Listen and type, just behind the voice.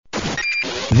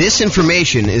This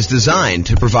information is designed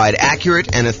to provide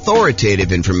accurate and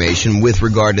authoritative information with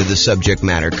regard to the subject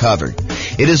matter covered.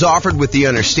 It is offered with the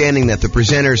understanding that the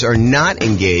presenters are not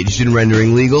engaged in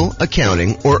rendering legal,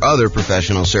 accounting, or other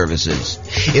professional services.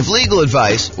 If legal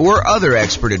advice or other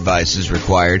expert advice is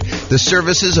required, the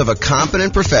services of a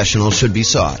competent professional should be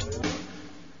sought.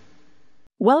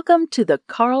 Welcome to the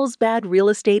Carlsbad Real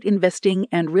Estate Investing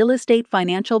and Real Estate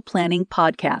Financial Planning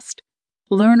Podcast.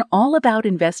 Learn all about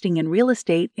investing in real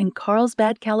estate in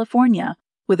Carlsbad, California,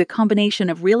 with a combination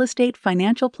of real estate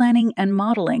financial planning and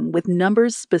modeling with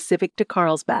numbers specific to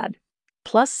Carlsbad,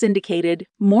 plus syndicated,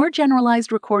 more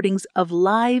generalized recordings of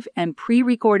live and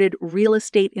pre-recorded real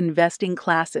estate investing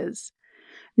classes.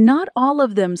 Not all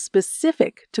of them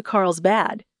specific to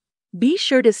Carlsbad. Be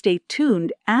sure to stay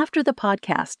tuned after the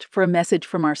podcast for a message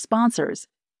from our sponsors.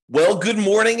 Well, good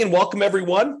morning and welcome,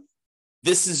 everyone.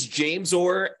 This is James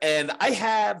Orr, and I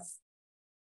have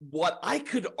what I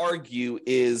could argue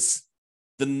is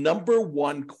the number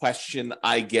one question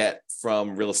I get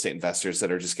from real estate investors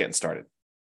that are just getting started.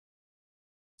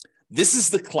 This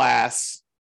is the class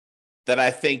that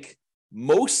I think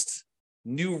most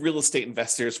new real estate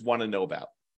investors want to know about.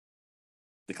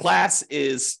 The class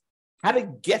is how to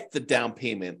get the down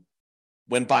payment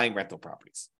when buying rental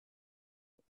properties.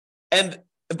 And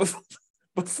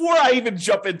before I even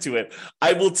jump into it,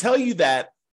 I will tell you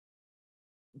that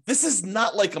this is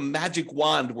not like a magic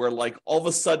wand where like all of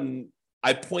a sudden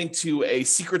I point to a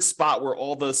secret spot where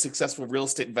all the successful real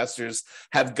estate investors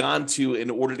have gone to in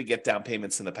order to get down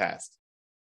payments in the past.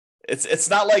 It's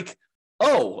not like,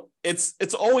 oh,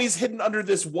 it's always hidden under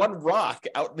this one rock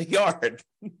out in the yard.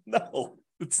 No,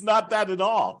 it's not that at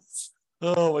all.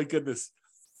 Oh my goodness.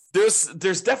 There's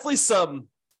definitely some,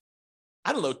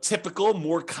 I don't know, typical,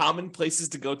 more common places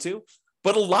to go to.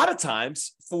 But a lot of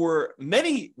times for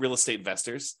many real estate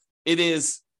investors, it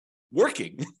is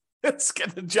working. It's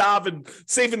getting a job and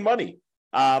saving money.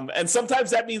 And sometimes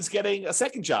that means getting a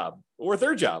second job or a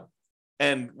third job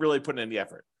and really putting in the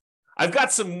effort. I've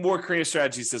got some more creative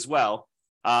strategies as well,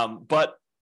 but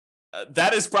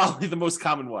that is probably the most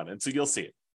common one. And so you'll see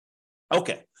it.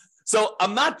 Okay, so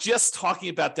I'm not just talking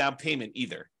about down payment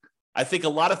either. I think a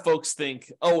lot of folks think,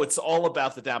 oh, it's all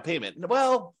about the down payment.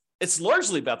 Well, it's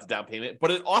largely about the down payment,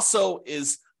 but it also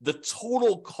is the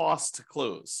total cost to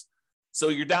close. So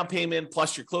your down payment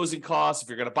plus your closing costs, if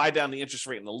you're going to buy down the interest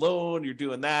rate in the loan, you're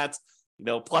doing that,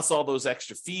 plus all those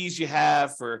extra fees you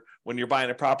have for when you're buying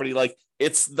a property. Like,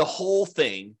 it's the whole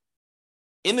thing.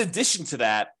 In addition to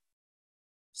that,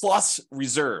 plus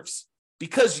reserves,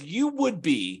 because you would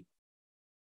be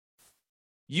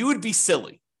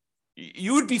silly.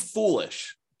 You would be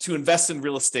foolish to invest in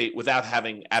real estate without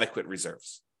having adequate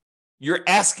reserves. You're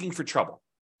asking for trouble.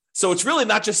 So it's really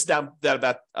not just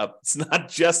it's not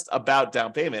just about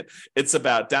down payment. It's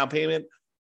about down payment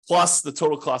plus the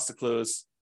total cost to close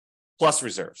plus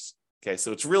reserves. Okay,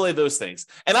 so it's really those things.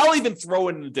 And I'll even throw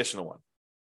in an additional one.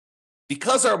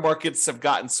 Because our markets have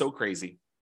gotten so crazy,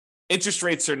 interest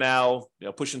rates are now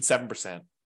pushing 7%.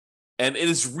 And it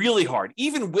is really hard,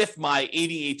 even with my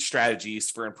 88 strategies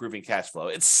for improving cash flow.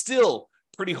 It's still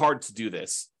pretty hard to do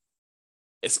this,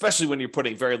 especially when you're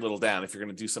putting very little down. If you're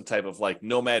going to do some type of like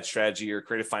nomad strategy or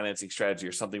creative financing strategy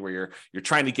or something where you're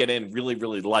trying to get in really,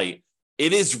 really light,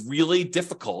 it is really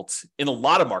difficult in a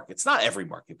lot of markets, not every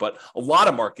market, but a lot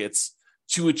of markets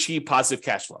to achieve positive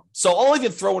cash flow. So I'll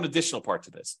even throw an additional part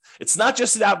to this. It's not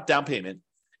just about down payment.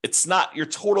 It's not your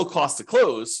total cost to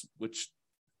close, which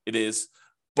it is,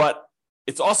 but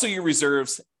it's also your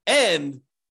reserves. And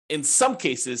in some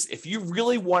cases, if you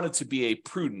really wanted to be a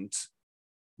prudent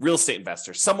real estate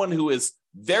investor, someone who is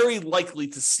very likely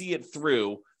to see it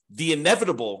through the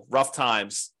inevitable rough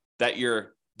times that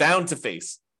you're bound to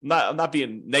face. I'm not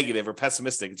being negative or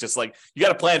pessimistic. It's just like, you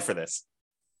got to plan for this.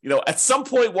 At some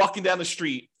point walking down the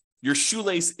street, your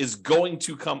shoelace is going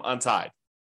to come untied.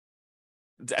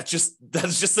 That's just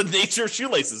the nature of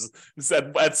shoelaces.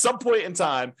 At some point in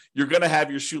time, you're going to have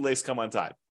your shoelace come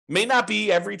untied. May not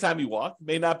be every time you walk,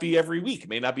 may not be every week,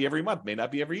 may not be every month, may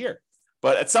not be every year.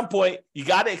 But at some point, you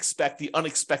got to expect the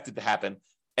unexpected to happen,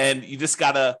 and you just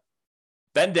got to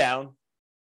bend down,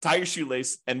 tie your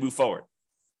shoelace, and move forward.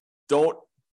 Don't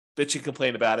bitch and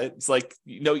complain about it. It's like,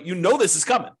 you know this is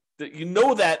coming. You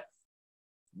know that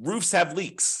roofs have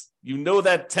leaks. You know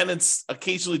that tenants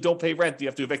occasionally don't pay rent. You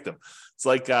have to evict them. It's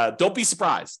like, don't be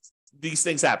surprised. These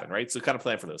things happen, right? So kind of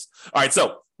plan for those. All right.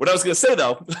 So what I was going to say,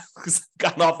 though, because I've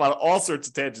gotten off on all sorts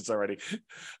of tangents already,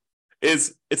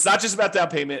 is it's not just about down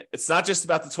payment. It's not just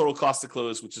about the total cost to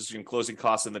close, which is your closing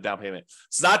costs and the down payment.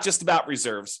 It's not just about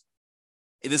reserves.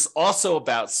 It is also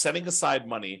about setting aside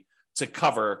money to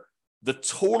cover the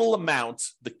total amount,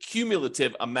 the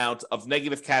cumulative amount of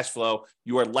negative cash flow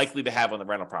you are likely to have on the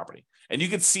rental property. And you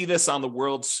can see this on the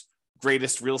world's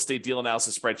greatest real estate deal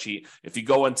analysis spreadsheet. If you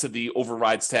go into the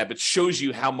overrides tab, it shows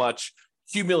you how much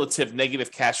cumulative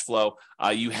negative cash flow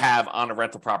you have on a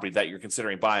rental property that you're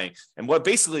considering buying. And what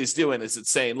basically is doing is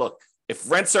it's saying, look, if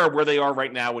rents are where they are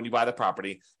right now when you buy the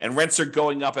property, and rents are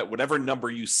going up at whatever number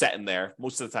you set in there,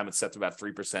 most of the time it's set to about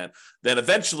 3%, then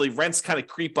eventually rents kind of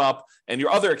creep up, and your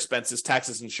other expenses,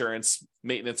 taxes, insurance,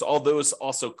 maintenance, all those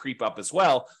also creep up as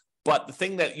well. But the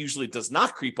thing that usually does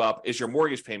not creep up is your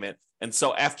mortgage payment. And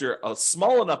so after a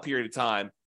small enough period of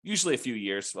time, usually a few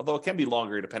years, although it can be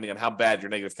longer depending on how bad your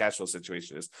negative cash flow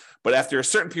situation is, but after a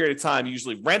certain period of time,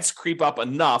 usually rents creep up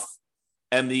enough,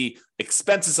 and the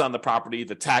expenses on the property,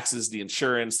 the taxes, the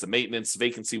insurance, the maintenance,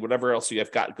 vacancy, whatever else you have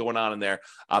got going on in there,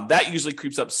 that usually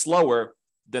creeps up slower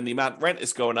than the amount rent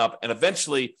is going up. And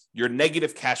eventually your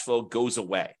negative cash flow goes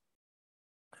away.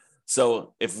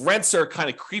 So if rents are kind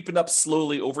of creeping up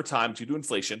slowly over time due to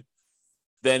inflation,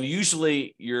 then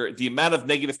usually the amount of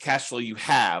negative cash flow you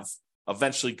have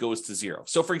eventually goes to zero.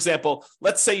 So for example,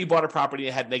 let's say you bought a property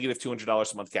and had negative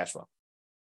 $200 a month cash flow.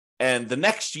 And the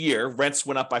next year, rents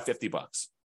went up by $50.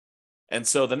 And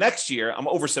so the next year, I'm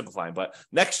oversimplifying, but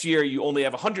next year you only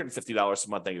have $150 a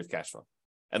month negative cash flow.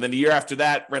 And then the year after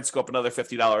that, rents go up another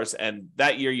 $50. And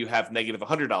that year you have negative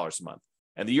 $100 a month.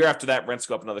 And the year after that, rents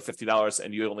go up another $50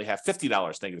 and you only have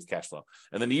 $50 negative cash flow.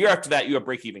 And then the year after that, you have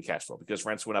break-even cash flow because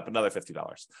rents went up another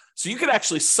 $50. So you could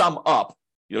actually sum up,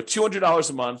 $200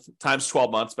 a month times 12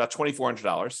 months, about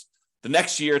 $2,400. The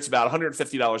next year, it's about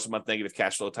 $150 a month negative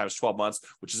cash flow times 12 months,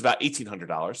 which is about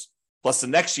 $1,800. Plus the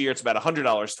next year, it's about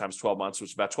 $100 times 12 months, which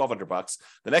is about $1,200.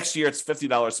 The next year, it's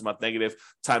 $50 a month negative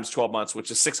times 12 months,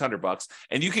 which is $600.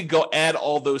 And you can go add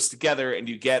all those together and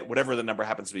you get whatever the number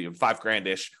happens to be,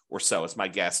 $5,000-ish or so. It's my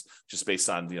guess, just based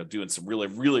on doing some really,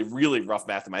 really, really rough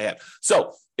math in my head.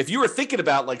 So if you were thinking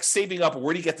about like saving up,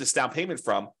 where do you get this down payment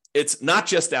from? It's not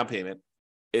just down payment.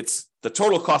 It's the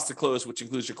total cost to close, which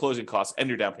includes your closing costs and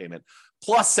your down payment,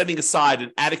 plus setting aside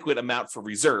an adequate amount for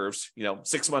reserves,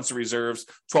 6 months of reserves,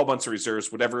 12 months of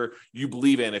reserves, whatever you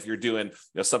believe in. If you're doing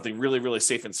something really, really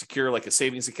safe and secure, like a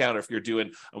savings account, or if you're doing,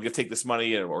 I'm going to take this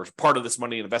money or part of this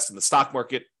money and invest in the stock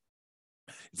market.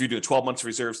 If you're doing 12 months of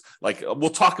reserves, like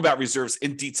we'll talk about reserves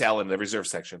in detail in the reserve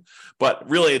section, but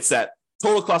really it's that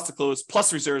total cost to close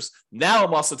plus reserves. Now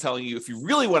I'm also telling you, if you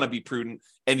really want to be prudent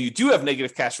and you do have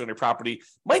negative cash flow on your property,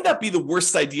 might not be the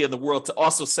worst idea in the world to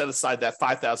also set aside that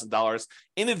 $5,000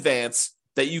 in advance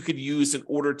that you could use in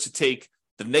order to take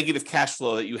the negative cash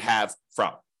flow that you have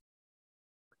from.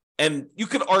 And you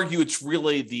could argue it's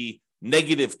really the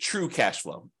negative true cash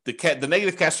flow, the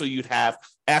negative cash flow you'd have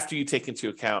after you take into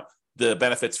account the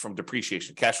benefits from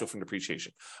depreciation, cash flow from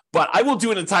depreciation. But I will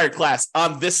do an entire class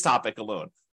on this topic alone.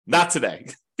 Not today,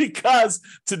 because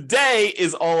today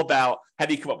is all about how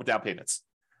do you come up with down payments.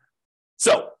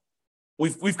 So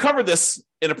we've covered this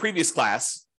in a previous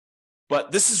class,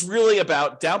 but this is really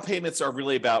about down payments are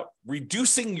really about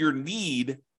reducing your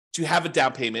need to have a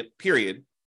down payment, period.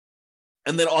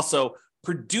 And then also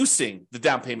producing the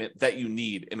down payment that you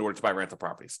need in order to buy rental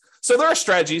properties. So there are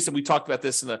strategies, and we talked about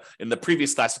this in the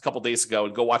previous class a couple of days ago,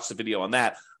 and go watch the video on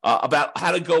that, about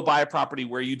how to go buy a property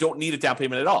where you don't need a down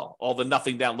payment at all the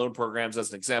nothing down loan programs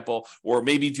as an example, or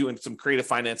maybe doing some creative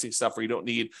financing stuff where you don't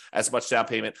need as much down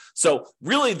payment. So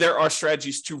really there are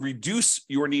strategies to reduce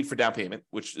your need for down payment,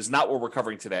 which is not what we're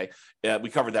covering today.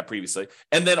 We covered that previously.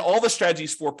 And then all the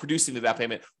strategies for producing the down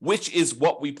payment, which is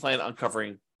what we plan on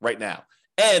covering right now.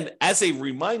 And as a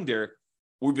reminder,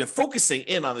 we've been focusing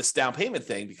in on this down payment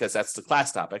thing because that's the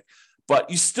class topic,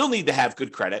 but you still need to have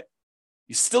good credit.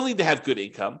 You still need to have good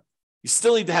income. You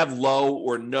still need to have low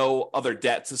or no other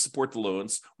debt to support the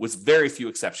loans, with very few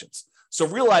exceptions. So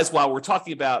realize, while we're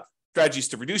talking about strategies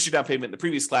to reduce your down payment in the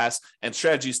previous class and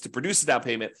strategies to produce a down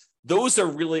payment, those are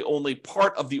really only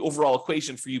part of the overall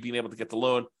equation for you being able to get the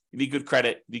loan. You need good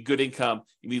credit, you need good income,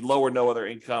 you need low or no other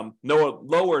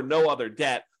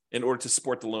debt in order to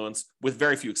support the loans, with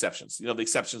very few exceptions. The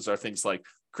exceptions are things like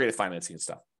creative financing and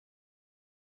stuff.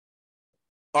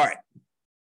 All right.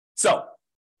 So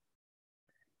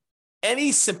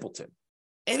any simpleton,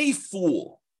 any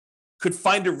fool could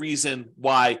find a reason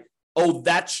why,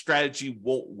 that strategy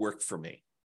won't work for me.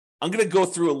 I'm going to go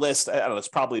through a list. I don't know, it's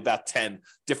probably about 10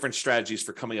 different strategies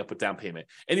for coming up with down payment.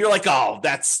 And you're like,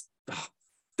 that's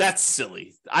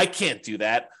silly. I can't do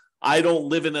that. I don't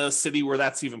live in a city where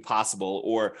that's even possible,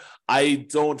 or I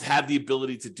don't have the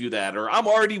ability to do that, or I'm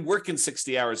already working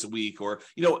 60 hours a week, or,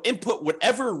 input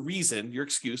whatever reason, your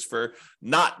excuse for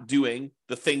not doing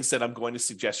the things that I'm going to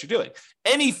suggest you're doing.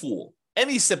 Any fool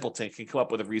Any simpleton can come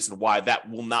up with a reason why that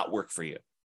will not work for you.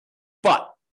 But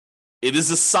it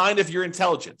is a sign of your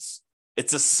intelligence.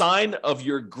 It's a sign of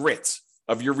your grit,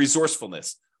 of your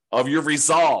resourcefulness, of your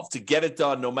resolve to get it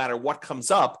done no matter what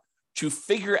comes up, to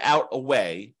figure out a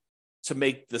way to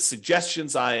make the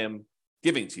suggestions I am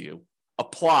giving to you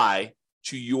apply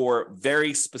to your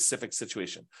very specific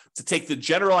situation. To take the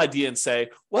general idea and say,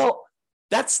 well,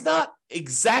 that's not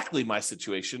exactly my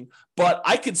situation, but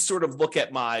I could sort of look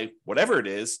at my whatever it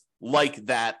is like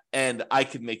that, and I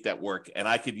could make that work, and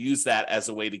I could use that as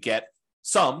a way to get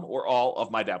some or all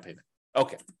of my down payment.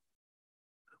 Okay.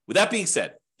 With that being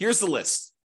said, here's the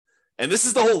list. And this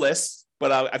is the whole list,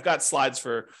 but I've got slides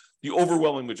for the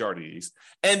overwhelming majority of these.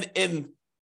 And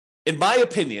in my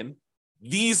opinion,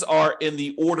 these are in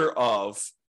the order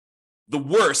of the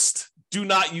worst. Do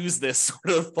not use this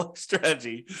sort of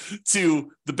strategy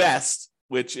to the best,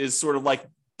 which is sort of like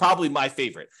probably my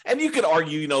favorite. And you could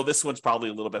argue, this one's probably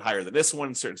a little bit higher than this one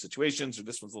in certain situations, or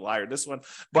this one's a little higher than this one.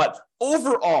 But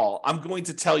overall, I'm going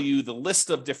to tell you the list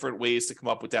of different ways to come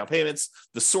up with down payments,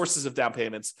 the sources of down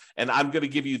payments, and I'm going to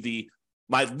give you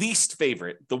my least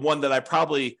favorite, the one that I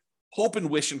probably hope and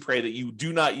wish and pray that you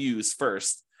do not use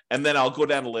first. And then I'll go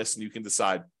down the list and you can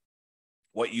decide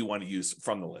what you want to use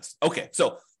from the list. Okay,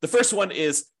 so the first one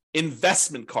is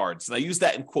investment cards. And I use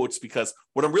that in quotes because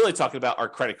what I'm really talking about are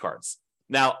credit cards.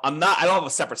 Now, I don't have a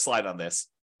separate slide on this,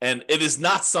 and it is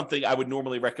not something I would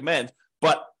normally recommend,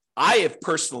 but I have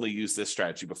personally used this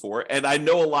strategy before, and I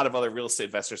know a lot of other real estate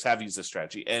investors have used this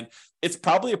strategy, and it's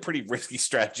probably a pretty risky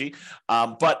strategy,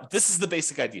 but this is the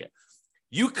basic idea.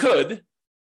 You could,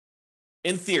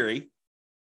 in theory,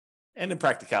 and in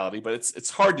practicality, but it's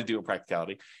hard to do in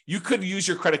practicality, you could use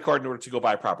your credit card in order to go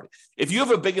buy a property. If you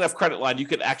have a big enough credit line, you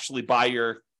could actually buy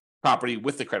your property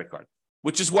with the credit card,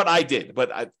 which is what I did,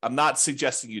 but I'm not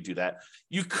suggesting you do that.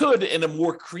 You could, in a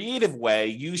more creative way,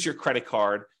 use your credit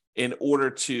card in order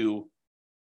to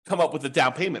come up with a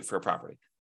down payment for a property.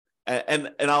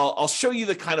 And I'll show you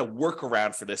the kind of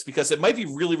workaround for this, because it might be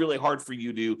really, really hard for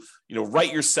you to,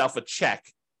 write yourself a check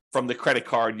from the credit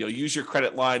card. Use your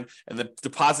credit line and then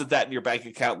deposit that in your bank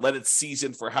account, let it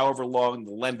season for however long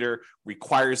the lender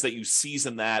requires that you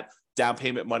season that down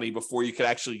payment money before you can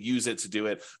actually use it to do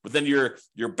it. But then your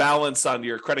balance on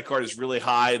your credit card is really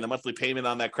high and the monthly payment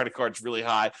on that credit card is really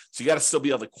high. So you got to still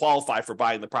be able to qualify for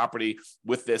buying the property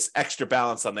with this extra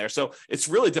balance on there. So it's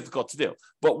really difficult to do.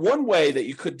 But one way that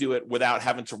you could do it without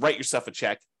having to write yourself a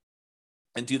check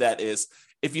and do that is,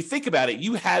 if you think about it,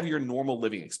 you have your normal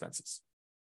living expenses.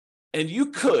 And you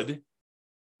could,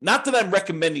 not that I'm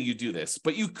recommending you do this,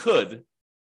 but you could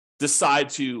decide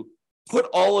to put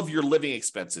all of your living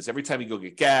expenses every time you go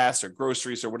get gas or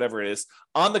groceries or whatever it is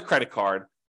on the credit card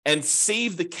and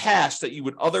save the cash that you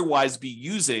would otherwise be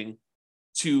using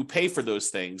to pay for those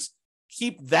things.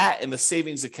 Keep that in the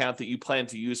savings account that you plan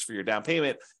to use for your down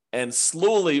payment, and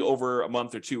slowly over a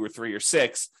month or 2 or 3 or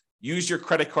 6, use your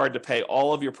credit card to pay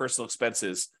all of your personal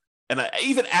expenses. And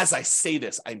even as I say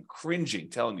this, I'm cringing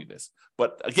telling you this.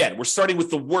 But again, we're starting with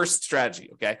the worst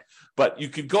strategy, okay? But you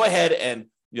could go ahead and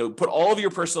put all of your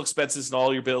personal expenses and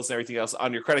all your bills and everything else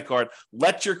on your credit card.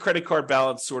 Let your credit card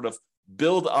balance sort of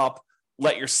build up.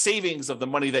 Let your savings of the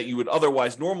money that you would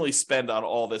otherwise normally spend on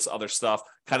all this other stuff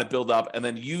kind of build up, and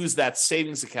then use that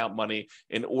savings account money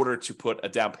in order to put a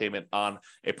down payment on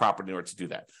a property in order to do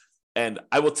that. And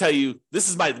I will tell you, this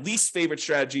is my least favorite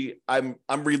strategy. I'm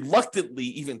reluctantly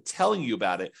even telling you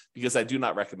about it because I do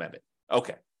not recommend it.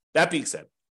 Okay, that being said,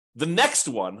 the next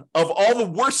one of all the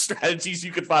worst strategies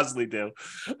you could possibly do,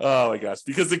 oh my gosh,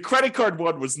 because the credit card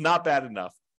one was not bad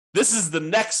enough. This is the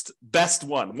next best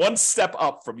one step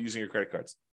up from using your credit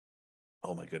cards.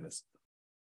 Oh my goodness.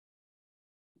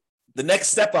 The next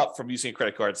step up from using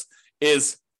credit cards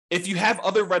is if you have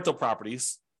other rental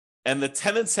properties and the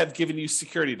tenants have given you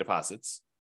security deposits,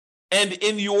 and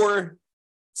in your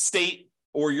state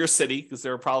or your city, because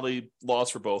there are probably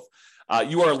laws for both,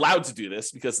 you are allowed to do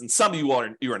this, because in some you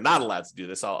are not allowed to do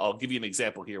this. I'll give you an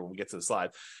example here when we get to the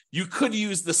slide. You could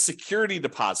use the security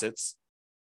deposits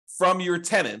from your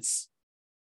tenants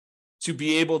to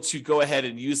be able to go ahead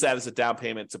and use that as a down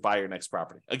payment to buy your next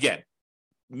property. Again,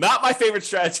 not my favorite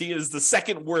strategy. It is the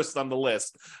second worst on the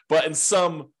list, but in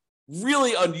some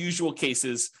really unusual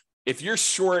cases, if you're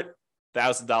short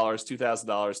 $1,000, $2,000,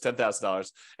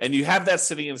 $10,000, and you have that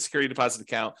sitting in a security deposit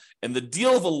account, and the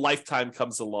deal of a lifetime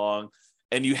comes along,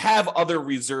 and you have other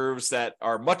reserves that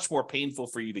are much more painful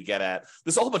for you to get at.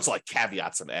 There's a whole bunch of like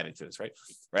caveats I'm adding to this, right?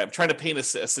 I'm trying to paint a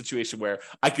situation where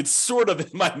I could sort of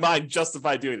in my mind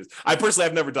justify doing this. I personally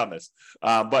have never done this,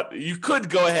 but you could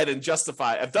go ahead and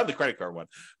justify. I've done the credit card one,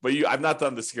 but I've not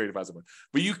done the security deposit one.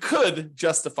 But you could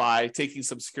justify taking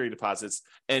some security deposits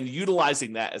and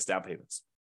utilizing that as down payments.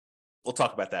 We'll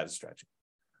talk about that as a strategy.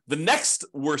 The next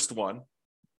worst one,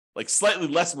 like slightly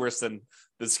less worse than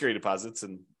the security deposits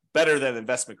and better than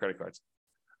investment credit cards,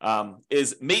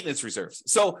 is maintenance reserves.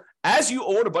 So as you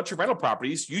own a bunch of rental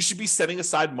properties, you should be setting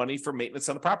aside money for maintenance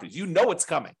on the properties. You know it's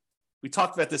coming. We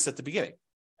talked about this at the beginning.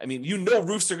 I mean, you know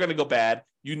roofs are going to go bad.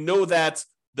 You know that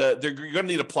you're going to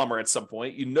need a plumber at some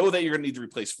point. You know that you're going to need to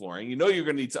replace flooring. You know you're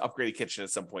going to need to upgrade a kitchen at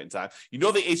some point in time. You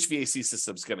know the HVAC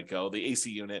system's going to go, the AC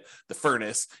unit, the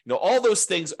furnace. You know all those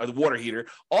things are the water heater.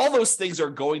 All those things are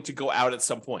going to go out at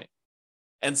some point.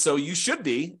 And so you should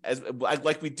be, as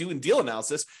like we do in deal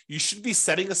analysis, you should be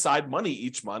setting aside money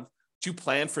each month to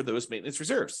plan for those maintenance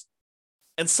reserves.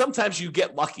 And sometimes you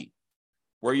get lucky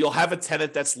where you'll have a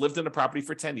tenant that's lived in a property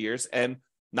for 10 years and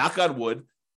knock on wood,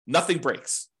 nothing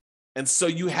breaks. And so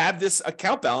you have this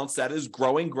account balance that is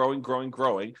growing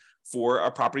for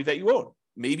a property that you own.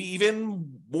 Maybe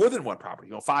even more than one property,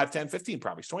 5, 10, 15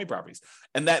 properties, 20 properties.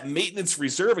 And that maintenance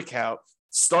reserve account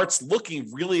starts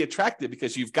looking really attractive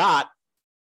because you've got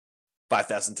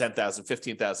 $5,000, $10,000,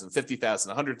 $15,000,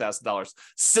 $50,000, $100,000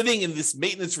 sitting in this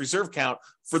maintenance reserve account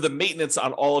for the maintenance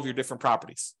on all of your different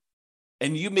properties.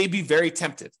 And you may be very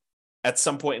tempted at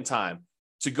some point in time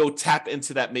to go tap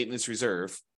into that maintenance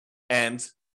reserve and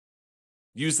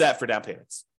use that for down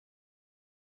payments.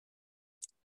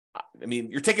 I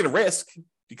mean, you're taking a risk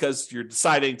because you're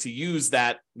deciding to use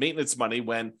that maintenance money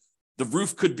when the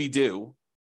roof could be due.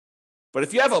 But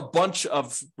if you have a bunch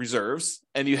of reserves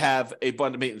and you have a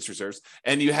bunch of maintenance reserves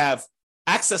and you have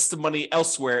access to money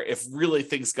elsewhere, if really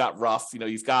things got rough,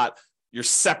 you've got your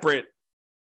separate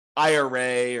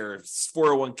IRA or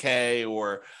 401k,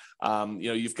 or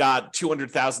you've got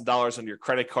 $200,000 on your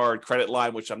credit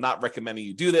line, which I'm not recommending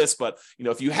you do this, but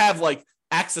if you have like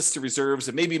access to reserves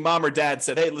and maybe mom or dad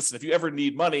said, hey, listen, if you ever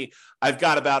need money, I've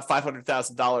got about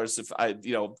 $500,000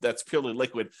 if that's purely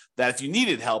liquid, that if you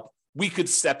needed help, we could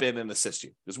step in and assist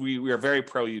you, because we are very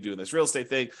pro you doing this real estate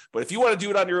thing. But if you want to do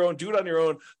it on your own, do it on your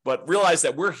own. But realize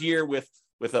that we're here with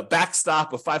a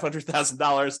backstop of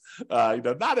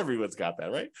 $500,000. Not everyone's got that,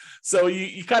 right? So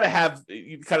you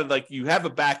have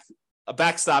a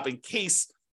backstop in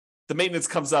case the maintenance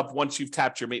comes up once you've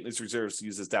tapped your maintenance reserves to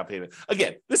use as down payment.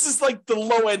 Again, this is like the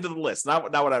low end of the list, not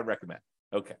what I would recommend.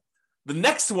 Okay. The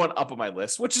next one up on my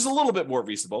list, which is a little bit more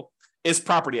reasonable, is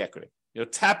property equity.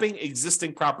 Tapping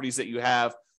existing properties that you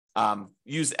have,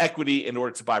 use equity in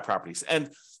order to buy properties.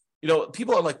 And,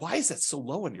 people are like, why is that so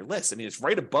low on your list? I mean, it's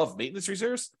right above maintenance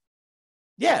reserves.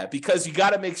 Yeah, because you got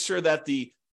to make sure that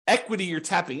the equity you're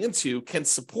tapping into can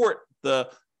support the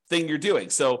thing you're doing.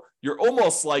 So you're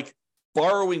almost like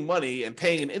borrowing money and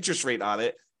paying an interest rate on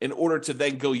it in order to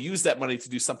then go use that money to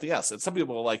do something else. And some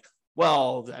people are like,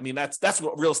 well, I mean, that's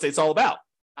what real estate's all about.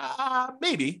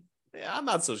 Maybe. Yeah, I'm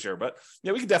not so sure, but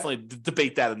we can definitely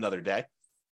debate that another day.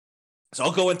 So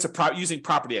I'll go into using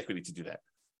property equity to do that.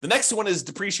 The next one is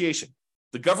depreciation.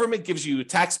 The government gives you a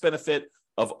tax benefit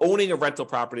of owning a rental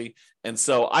property. And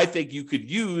so I think you could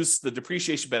use the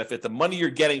depreciation benefit, the money you're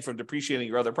getting from depreciating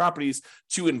your other properties,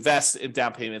 to invest in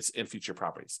down payments in future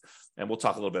properties. And we'll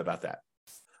talk a little bit about that.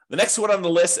 The next one on the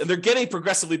list, and they're getting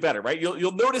progressively better, right?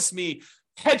 You'll notice me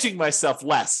hedging myself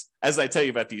less as I tell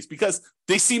you about these because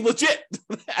they seem legit,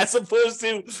 as opposed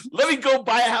to let me go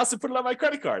buy a house and put it on my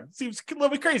credit card. It seems a little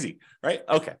bit crazy, right?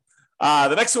 Okay.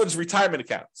 The next one is retirement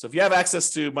account. So if you have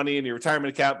access to money in your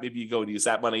retirement account, maybe you go and use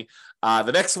that money.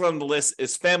 The next one on the list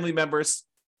is family members.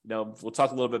 We'll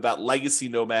talk a little bit about legacy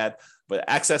nomad, but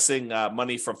accessing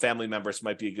money from family members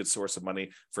might be a good source of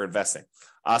money for investing.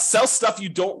 Sell stuff you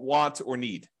don't want or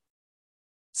need.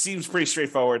 Seems pretty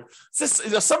straightforward.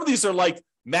 Some of these are like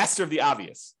master of the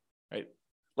obvious, right?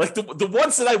 Like the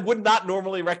ones that I would not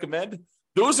normally recommend,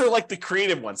 those are like the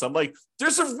creative ones. I'm like,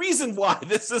 there's a reason why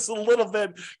this is a little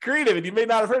bit creative, and you may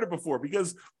not have heard it before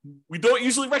because we don't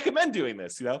usually recommend doing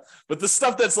this, But the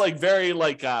stuff that's like very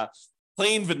like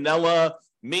plain vanilla,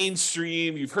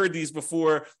 mainstream, you've heard these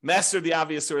before, master of the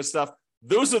obvious sort of stuff.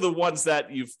 Those are the ones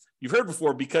that you've heard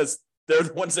before because they're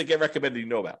the ones that get recommended you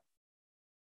know about.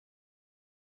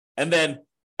 And then,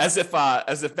 as if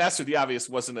master of the obvious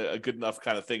wasn't a good enough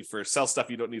kind of thing for sell stuff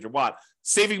you don't need or want,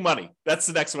 saving money. That's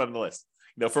the next one on the list.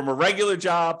 From a regular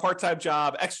job, part-time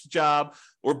job, extra job,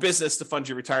 or business to fund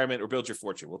your retirement or build your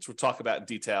fortune, which we'll talk about in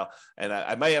detail. And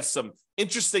I might have some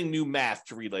interesting new math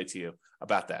to relay to you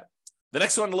about that. The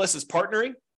next one on the list is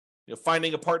partnering,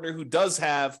 finding a partner who does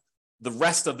have the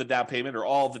rest of the down payment or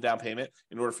all of the down payment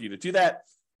in order for you to do that.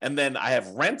 And then I have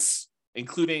rents,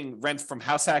 including rent from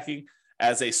house hacking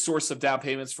as a source of down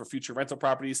payments for future rental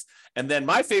properties. And then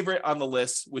my favorite on the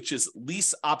list, which is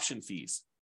lease option fees.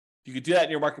 You could do that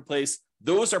in your marketplace.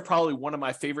 Those are probably one of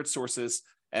my favorite sources,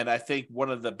 and I think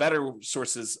one of the better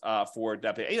sources for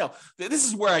down payment. This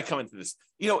is where I come into this.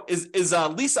 Is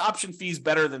lease option fees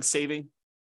better than saving?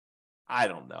 I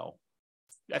don't know.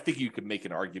 I think you could make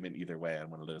an argument either way on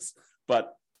one of those,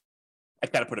 but I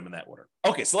kind of put them in that order.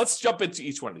 Okay, so let's jump into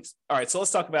each one of these. All right, so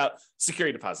let's talk about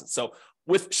security deposits. So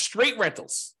with straight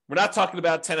rentals, we're not talking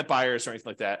about tenant buyers or anything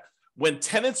like that. When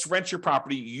tenants rent your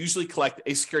property, you usually collect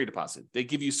a security deposit. They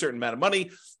give you a certain amount of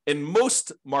money. In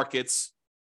most markets,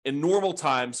 in normal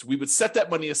times, we would set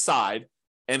that money aside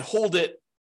and hold it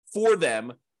for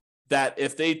them, that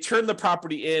if they turn the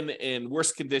property in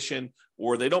worse condition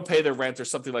or they don't pay their rent or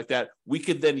something like that, we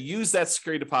could then use that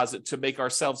security deposit to make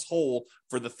ourselves whole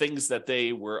for the things that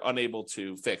they were unable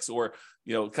to fix. Or,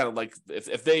 kind of like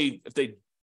if they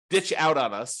ditch out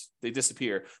on us, they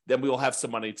disappear, then we will have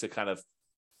some money to kind of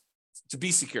to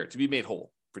be secure, to be made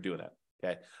whole for doing that.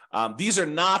 Okay. These are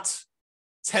not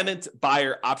tenant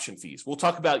buyer option fees. We'll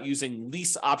talk about using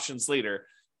lease options later.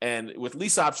 And with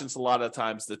lease options, a lot of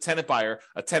times the tenant buyer,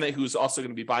 a tenant who's also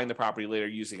going to be buying the property later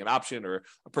using an option or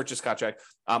a purchase contract,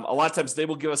 a lot of times they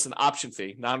will give us an option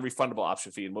fee, non-refundable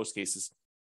option fee in most cases,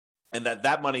 and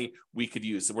that money we could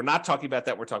use. So we're not talking about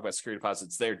that. We're talking about security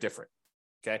deposits. They're different.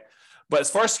 Okay. But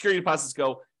as far as security deposits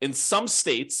go, in some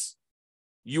states,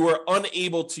 you are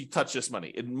unable to touch this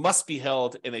money. It must be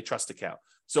held in a trust account.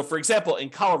 So for example, in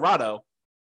Colorado,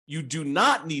 you do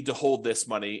not need to hold this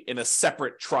money in a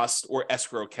separate trust or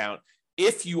escrow account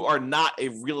if you are not a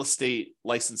real estate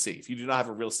licensee. If you do not have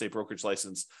a real estate brokerage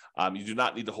license, you do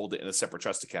not need to hold it in a separate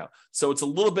trust account. So it's a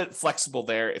little bit flexible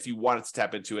there if you wanted to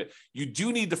tap into it. You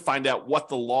do need to find out what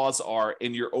the laws are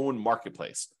in your own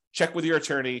marketplace. Check with your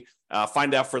attorney,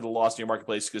 find out for the laws in your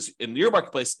marketplace, because in your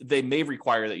marketplace, they may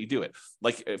require that you do it.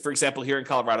 Like, for example, here in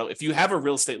Colorado, if you have a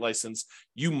real estate license,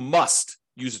 you must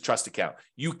use a trust account.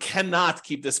 You cannot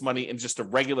keep this money in just a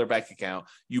regular bank account.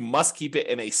 You must keep it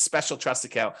in a special trust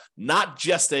account, not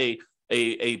just a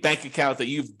bank account that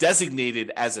you've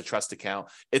designated as a trust account.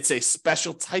 It's a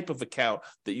special type of account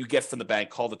that you get from the bank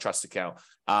called a trust account,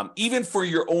 even for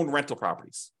your own rental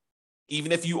properties,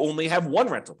 even if you only have one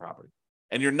rental property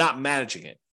and you're not managing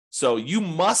it. So you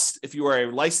must, if you are a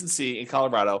licensee in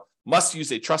Colorado, must use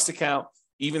a trust account,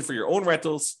 even for your own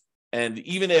rentals. And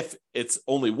even if it's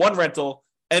only one rental,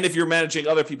 and if you're managing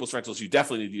other people's rentals, you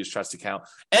definitely need to use trust account.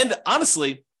 And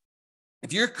honestly,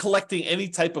 if you're collecting any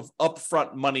type of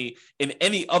upfront money in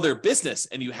any other business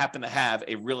and you happen to have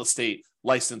a real estate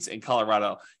license in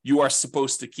Colorado, you are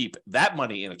supposed to keep that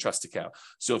money in a trust account.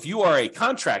 So if you are a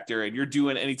contractor and you're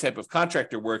doing any type of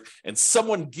contractor work and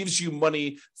someone gives you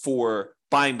money for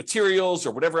buying materials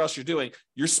or whatever else you're doing,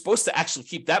 you're supposed to actually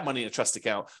keep that money in a trust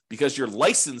account, because your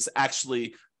license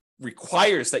actually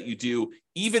requires that you do,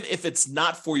 even if it's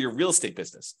not for your real estate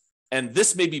business. And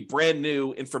this may be brand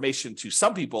new information to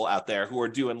some people out there who are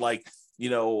doing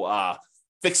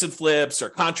fix and flips or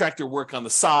contractor work on the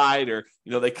side, or,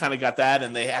 they kind of got that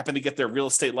and they happen to get their real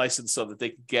estate license so that they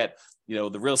can get,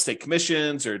 the real estate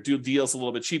commissions or do deals a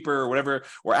little bit cheaper or whatever,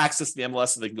 or access to the MLS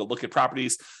so they can go look at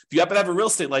properties. If you happen to have a real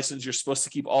estate license, you're supposed to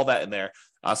keep all that in there.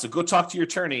 So go talk to your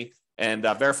attorney and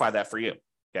verify that for you.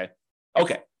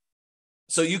 Okay.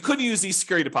 So you could use these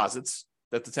security deposits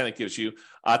that the tenant gives you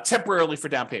temporarily for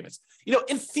down payments.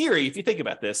 In theory, if you think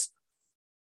about this,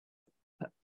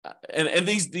 and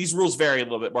these rules vary a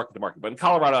little bit market to market, but in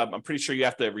Colorado, I'm pretty sure you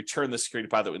have to return the security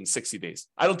deposit within 60 days.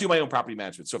 I don't do my own property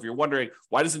management. So if you're wondering,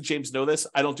 why doesn't James know this?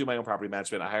 I don't do my own property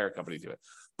management. I hire a company to do it.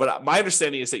 But my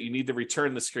understanding is that you need to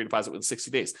return the security deposit within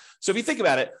 60 days. So if you think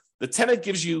about it, the tenant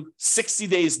gives you 60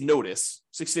 days notice,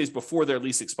 60 days before their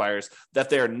lease expires, that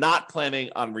they're not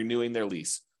planning on renewing their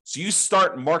lease. So you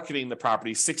start marketing the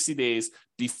property 60 days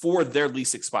before their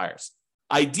lease expires.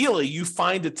 Ideally, you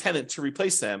find a tenant to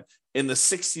replace them in the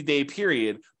 60-day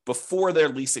period before their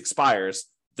lease expires,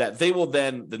 that they will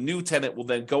then, the new tenant will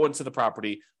then go into the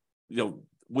property,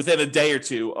 within a day or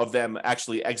two of them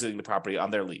actually exiting the property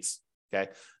on their lease. Okay.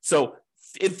 So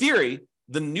in theory,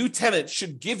 the new tenant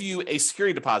should give you a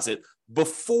security deposit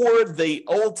before the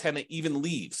old tenant even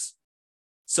leaves.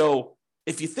 So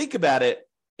if you think about it,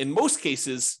 in most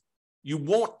cases, you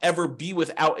won't ever be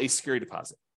without a security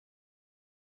deposit,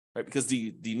 right? Because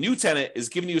the new tenant is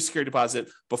giving you a security deposit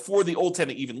before the old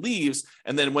tenant even leaves.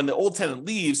 And then when the old tenant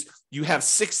leaves, you have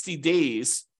 60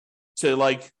 days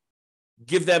to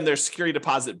give them their security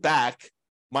deposit back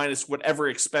minus whatever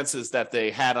expenses that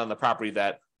they had on the property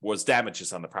that was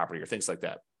damages on the property or things like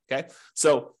that. Okay.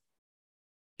 So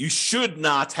you should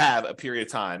not have a period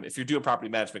of time, if you're doing property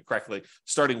management correctly,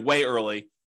 starting way early,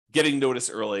 getting notice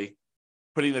early,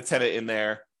 putting the tenant in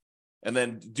there, and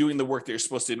then doing the work that you're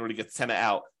supposed to in order to get the tenant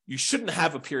out. You shouldn't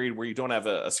have a period where you don't have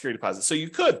a security deposit. So you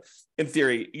could, in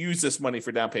theory, use this money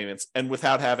for down payments and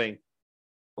without having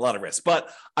a lot of risk.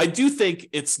 But I do think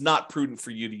it's not prudent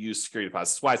for you to use security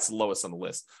deposits. That's why it's the lowest on the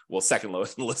list. Well, second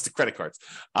lowest on the list of credit cards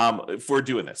for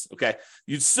doing this. Okay.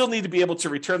 You still need to be able to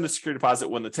return the security deposit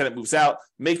when the tenant moves out.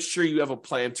 Make sure you have a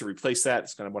plan to replace that.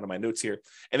 It's kind of one of my notes here.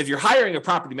 And if you're hiring a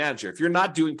property manager, if you're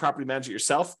not doing property management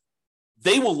yourself,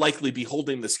 they will likely be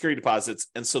holding the security deposits.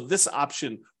 And so this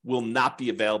option will not be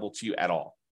available to you at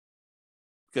all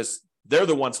because they're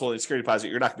the ones holding the security deposit.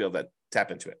 You're not going to be able to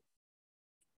tap into it.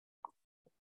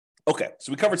 Okay,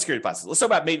 so we covered security deposits. Let's talk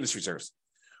about maintenance reserves.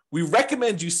 We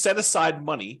recommend you set aside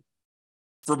money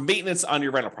for maintenance on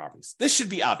your rental properties. This should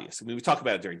be obvious. I mean, we talk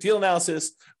about it during deal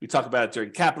analysis. We talk about it during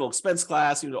capital expense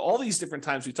class. All these different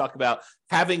times we talk about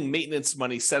having maintenance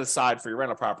money set aside for your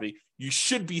rental property. You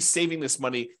should be saving this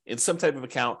money in some type of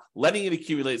account, letting it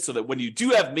accumulate so that when you do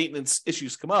have maintenance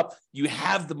issues come up, you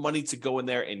have the money to go in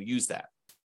there and use that.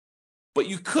 But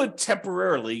you could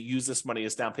temporarily use this money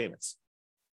as down payments.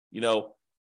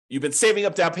 You've been saving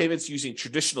up down payments using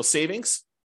traditional savings,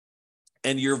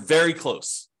 and you're very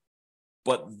close.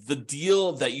 But the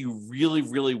deal that you really,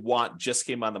 really want just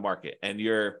came on the market, and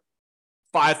you're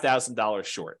 $5,000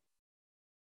 short.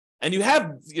 And you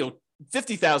have,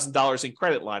 $50,000 in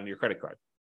credit line in your credit card,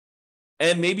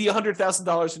 and maybe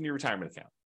 $100,000 in your retirement account.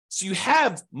 So you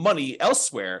have money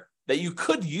elsewhere that you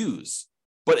could use,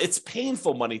 but it's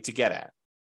painful money to get at.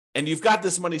 And you've got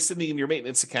this money sitting in your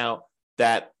maintenance account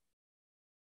that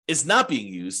is not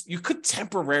being used. You could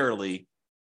temporarily,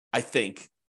 I think,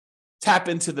 tap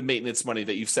into the maintenance money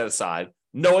that you've set aside,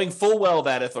 knowing full well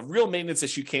that if a real maintenance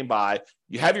issue came by,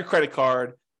 you have your credit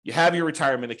card, you have your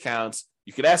retirement accounts,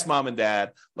 you could ask mom and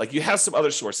dad, you have some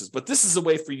other sources. But this is a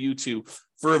way for you to,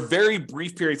 for a very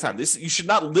brief period of time, you should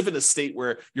not live in a state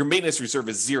where your maintenance reserve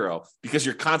is zero because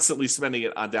you're constantly spending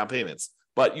it on down payments.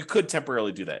 But you could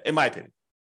temporarily do that, in my opinion.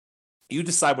 You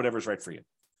decide whatever's right for you.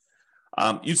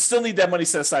 You still need that money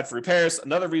set aside for repairs.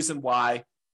 Another reason why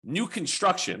new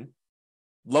construction,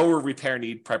 lower repair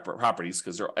need properties,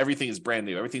 because everything is brand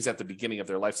new, everything's at the beginning of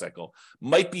their life cycle,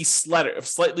 might be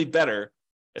slightly better,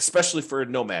 especially for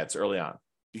nomads early on,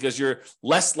 because you're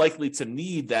less likely to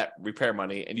need that repair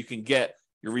money, and you can get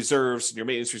your reserves, your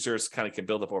maintenance reserves kind of can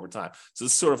build up over time. So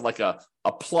this is sort of like a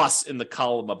plus in the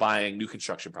column of buying new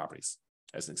construction properties,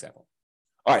 as an example.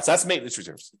 All right, so that's maintenance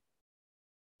reserves.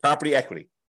 Property equity.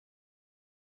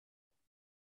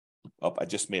 Oh, I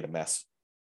just made a mess.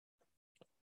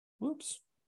 Whoops.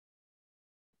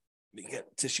 Let me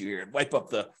get tissue here and wipe up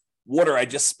the water I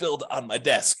just spilled on my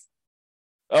desk.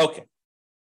 Okay.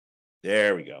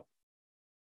 There we go.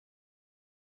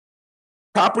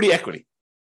 Property equity.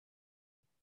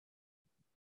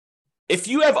 If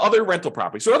you have other rental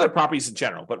properties, or other properties in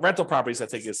general, but rental properties I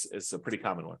think is a pretty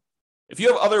common one. If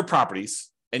you have other properties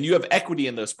and you have equity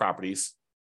in those properties,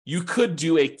 you could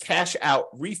do a cash out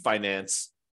refinance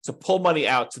to pull money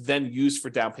out to then use for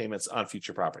down payments on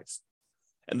future properties.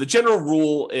 And the general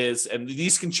rule is, and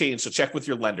these can change, so check with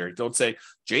your lender. Don't say,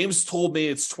 James told me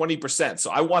it's 20%, so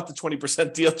I want the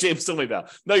 20% deal James told me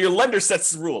about. No, your lender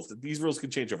sets the rules. These rules can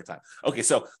change over time. Okay,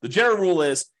 so the general rule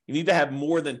is you need to have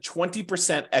more than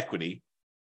 20% equity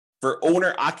for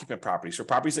owner-occupant properties, for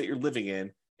properties that you're living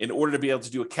in order to be able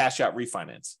to do a cash-out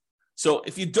refinance. So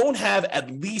if you don't have at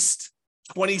least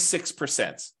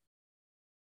 26%,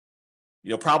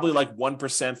 probably like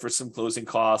 1% for some closing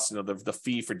costs, the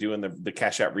fee for doing the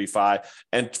cash out refi,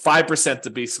 and 5% to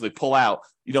basically pull out,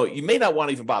 you may not want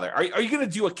to even bother. Are you going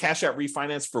to do a cash out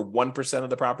refinance for 1%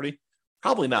 of the property?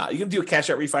 Probably not. You're going to do a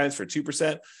cash out refinance for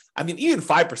 2%. I mean, even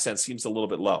 5% seems a little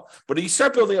bit low. But if you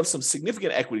start building up some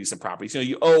significant equities in properties,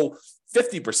 you owe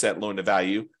 50% loan to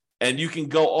value, and you can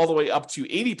go all the way up to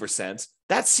 80%.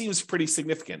 That seems pretty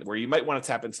significant, where you might want to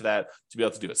tap into that to be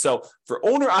able to do it. So for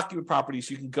owner-occupant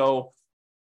properties, you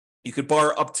could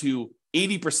borrow up to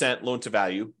 80% loan to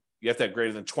value. You have to have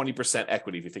greater than 20%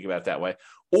 equity if you think about it that way.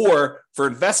 Or for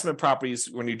investment properties,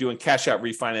 when you're doing cash out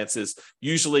refinances,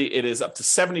 usually it is up to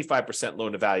 75%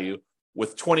 loan to value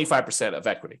with 25% of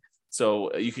equity.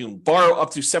 So you can borrow up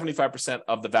to 75%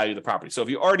 of the value of the property. So if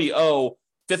you already owe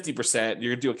 50%,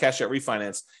 you're going to do a cash out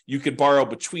refinance, you could borrow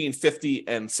between 50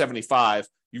 and 75.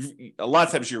 A lot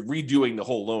of times you're redoing the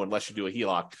whole loan unless you do a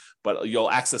HELOC, but you'll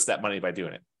access that money by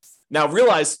doing it. Now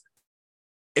realize,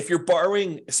 if you're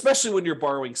borrowing, especially when you're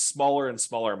borrowing smaller and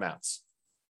smaller amounts,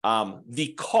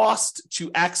 the cost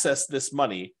to access this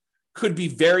money could be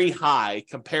very high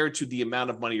compared to the amount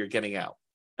of money you're getting out.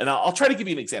 And I'll try to give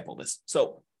you an example of this.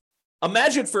 So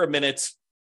imagine for a minute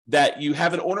that you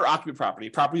have an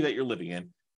owner-occupied property that you're living in,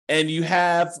 and you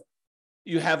have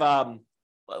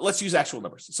let's use actual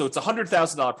numbers. So it's a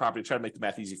 $100,000 property, try to make the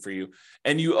math easy for you,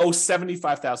 and you owe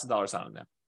 $75,000 on it now.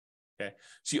 Okay,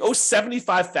 so you owe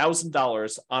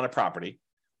 $75,000 on a property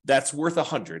that's worth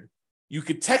 $100,000. You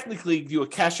could technically do a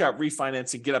cash out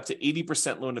refinance and get up to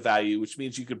 80% loan to value, which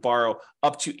means you could borrow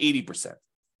up to 80%.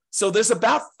 So there's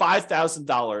about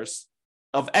 $5,000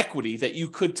 of equity that you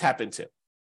could tap into.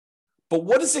 But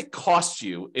what does it cost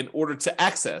you in order to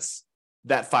access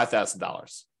that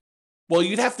 $5,000? Well,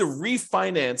 you'd have to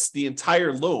refinance the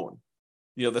entire loan.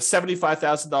 The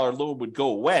 $75,000 loan would go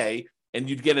away and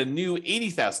you'd get a new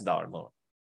 $80,000 loan.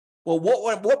 Well,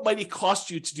 what might it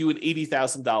cost you to do an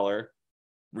 $80,000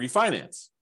 refinance?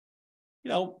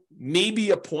 Maybe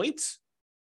a point.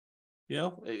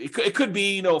 It could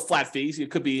be, flat fees.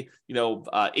 It could be, $800,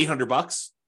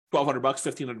 $1,200,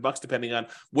 $1,500, depending on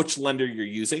which lender you're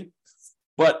using.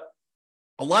 But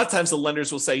a lot of times the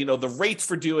lenders will say, the rate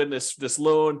for doing this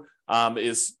loan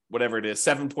is whatever it is,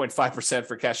 7.5%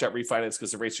 for cash out refinance,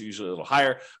 because the rates are usually a little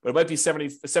higher, but it might be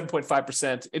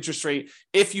 7.5% interest rate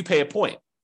if you pay a point.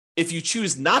 If you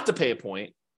choose not to pay a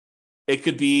point, it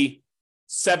could be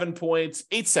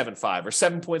 7.875 or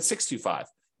 7.625.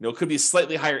 It could be a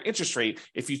slightly higher interest rate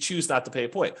if you choose not to pay a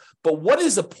point. But what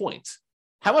is a point?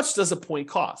 How much does a point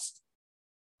cost?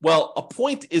 Well, a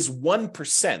point is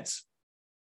 1%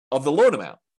 of the loan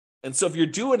amount. And so if you're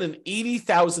doing an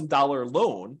 $80,000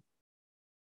 loan,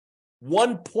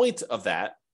 1 point of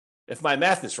that, if my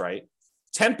math is right,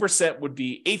 10% would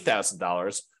be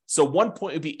 $8,000. So 1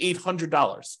 point would be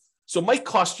 $800. So it might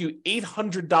cost you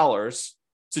 $800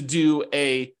 to do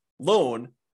a loan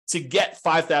to get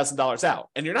 $5,000 out.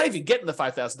 And you're not even getting the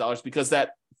 $5,000 because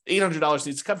that $800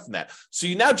 needs to come from that. So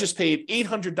you now just paid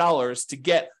 $800 to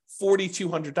get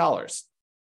 $4,200.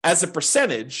 As a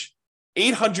percentage,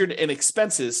 $800 in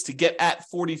expenses to get at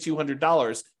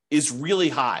 $4,200 is really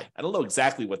high. I don't know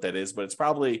exactly what that is, but it's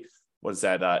probably,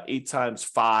 8 times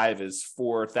 5 is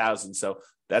 4,000. So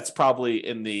that's probably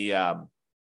in the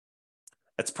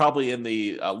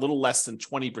little less than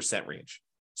 20% range.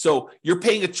 So you're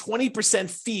paying a 20%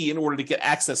 fee in order to get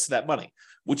access to that money,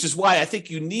 which is why I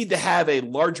think you need to have a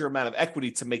larger amount of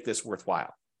equity to make this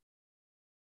worthwhile.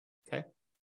 Okay.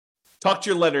 Talk to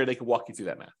your lender. They can walk you through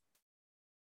that math.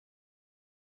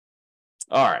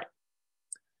 All right.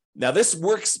 Now, this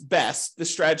works best.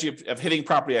 This strategy of hitting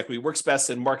property equity works best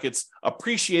in markets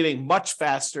appreciating much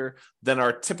faster than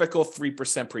our typical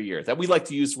 3% per year that we like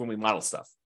to use when we model stuff.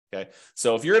 Okay.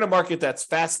 So if you're in a market that's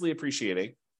fastly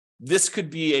appreciating, this could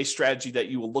be a strategy that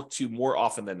you will look to more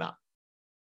often than not.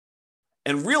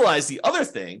 And realize the other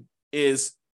thing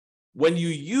is when you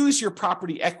use your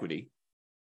property equity,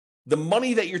 the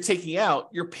money that you're taking out,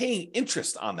 you're paying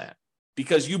interest on that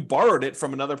because you borrowed it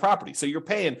from another property. So you're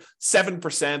paying 7%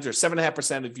 or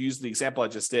 7.5%, if you use the example I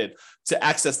just did, to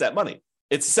access that money.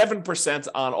 It's 7%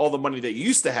 on all the money that you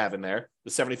used to have in there,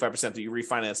 the 75% that you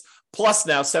refinance, plus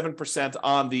now 7%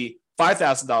 on the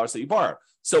 $5,000 that you borrowed.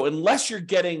 So unless you're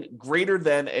getting greater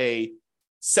than a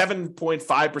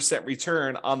 7.5%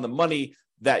 return on the money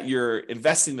that you're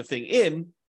investing the thing in,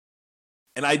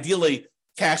 and ideally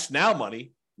cash now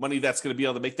money that's going to be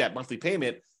able to make that monthly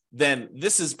payment, then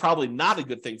this is probably not a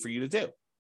good thing for you to do.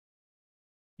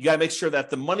 You got to make sure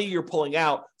that the money you're pulling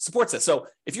out supports it. So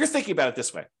if you're thinking about it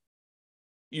this way,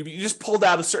 you just pulled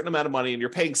out a certain amount of money and you're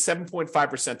paying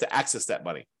 7.5% to access that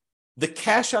money. The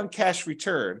cash on cash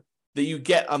return that you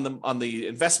get on the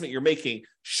investment you're making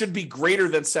should be greater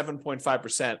than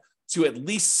 7.5% to at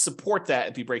least support that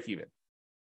and be break even.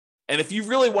 And if you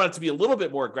really want it to be a little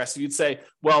bit more aggressive, you'd say,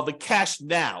 well, the cash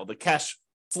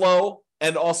flow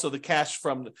and also the cash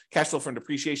flow from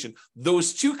depreciation,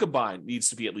 those two combined needs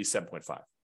to be at least 7.5.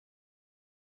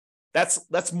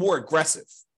 That's more aggressive,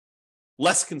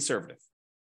 less conservative.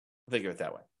 Think of it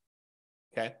that way.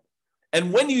 Okay.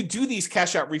 And when you do these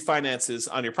cash out refinances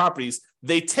on your properties,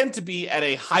 they tend to be at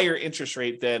a higher interest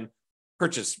rate than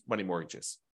purchase money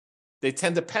mortgages. They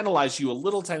tend to penalize you a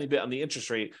little tiny bit on the interest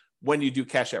rate when you do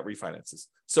cash out refinances.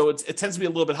 So it tends to be a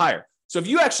little bit higher. So if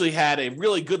you actually had a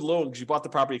really good loan because you bought the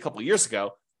property a couple of years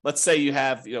ago, let's say you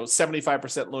have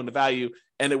 75% loan to value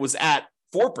and it was at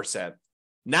 4%.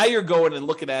 Now you're going and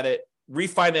looking at it,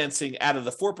 refinancing out of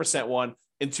the 4% one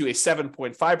into a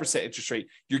 7.5% interest rate.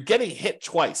 You're getting hit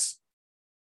twice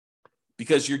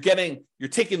because you're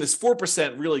taking this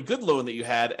 4% really good loan that you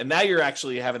had, and now you're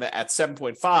actually having it at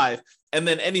 7.5, and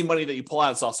then any money that you pull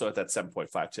out is also at that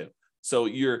 7.5 too. So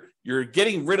you're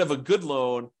getting rid of a good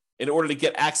loan in order to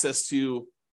get access to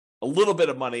a little bit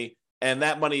of money, and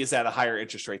that money is at a higher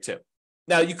interest rate too.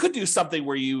 Now, you could do something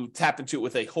where you tap into it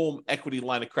with a home equity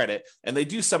line of credit, and they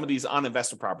do some of these on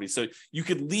investment properties. So you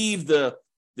could leave the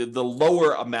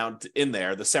lower amount in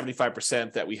there, the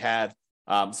 75% that we had.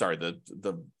 Because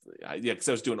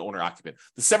I was doing owner occupant.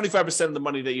 The 75% of the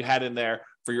money that you had in there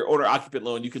for your owner occupant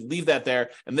loan, you could leave that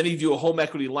there, and then you do a home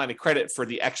equity line of credit for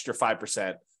the extra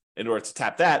 5% in order to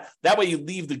tap that. That way you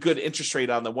leave the good interest rate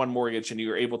on the one mortgage and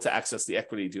you're able to access the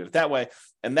equity, do it that way.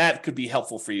 And that could be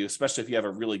helpful for you, especially if you have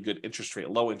a really good interest rate,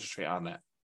 low interest rate on that.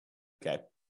 Okay.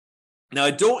 Now,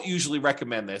 I don't usually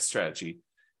recommend this strategy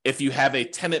if you have a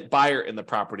tenant buyer in the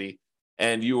property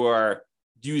and you are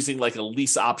using like a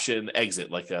lease option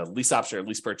exit, like a lease option or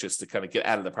lease purchase to kind of get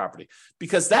out of the property,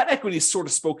 because that equity is sort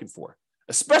of spoken for,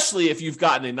 especially if you've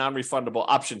gotten a non-refundable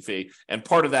option fee and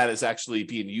part of that is actually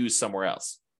being used somewhere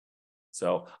else.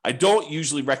 So I don't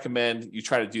usually recommend you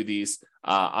try to do these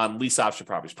on lease option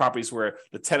properties where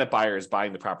the tenant buyer is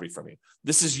buying the property from you.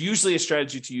 This is usually a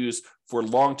strategy to use for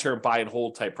long-term buy and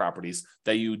hold type properties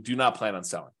that you do not plan on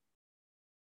selling.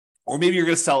 Or maybe you're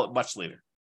going to sell it much later.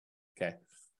 Okay.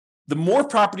 The more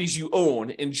properties you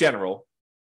own in general,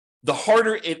 the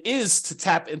harder it is to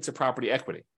tap into property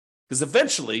equity. Because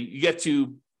eventually you get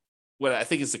to what I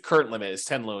think is the current limit is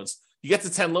 10 loans. You get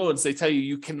to 10 loans, they tell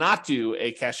you cannot do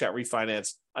a cash out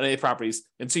refinance on any properties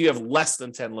until you have less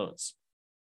than 10 loans.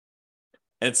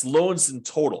 And it's loans in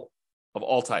total of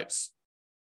all types.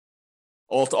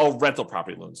 All rental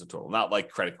property loans in total, not like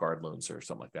credit card loans or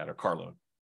something like that, or car loan.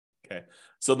 Okay.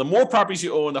 So the more properties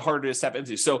you own, the harder it is to tap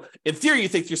into. So in theory, you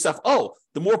think to yourself, oh,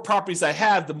 the more properties I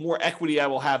have, the more equity I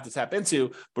will have to tap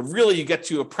into. But really, you get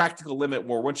to a practical limit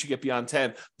where once you get beyond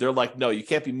 10, they're like, no, you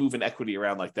can't be moving equity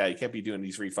around like that. You can't be doing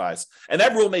these refis. And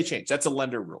that rule may change. That's a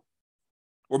lender rule.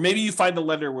 Or maybe you find a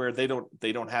lender where they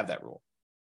don't have that rule.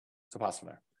 It's a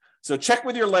possibility. So check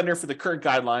with your lender for the current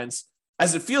guidelines,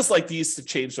 as it feels like these have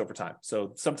changed over time.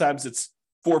 So sometimes it's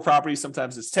 4 properties,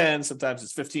 sometimes it's 10, sometimes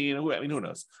it's 15. I mean, who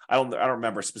knows? I don't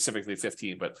remember specifically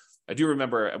 15, but I do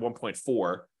remember at one point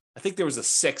 4. I think there was a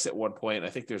 6 at one point. I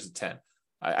think there's a 10.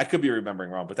 I could be remembering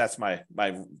wrong, but that's my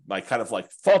kind of like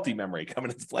faulty memory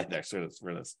coming into play there. So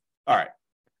for this. All right.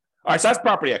 So that's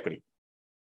property equity.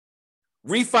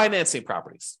 Refinancing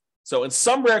properties. So in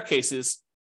some rare cases,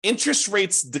 interest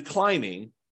rates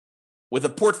declining with a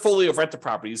portfolio of rental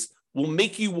properties will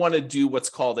make you want to do what's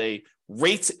called a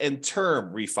rate and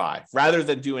term refi rather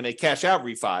than doing a cash out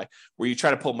refi where you try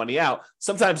to pull money out.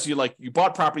 Sometimes you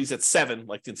bought properties at 7,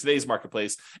 like in today's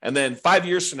marketplace, and then 5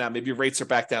 years from now, maybe your rates are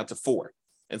back down to 4.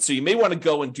 And so you may want to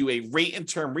go and do a rate and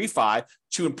term refi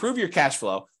to improve your cash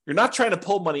flow. You're not trying to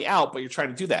pull money out, but you're trying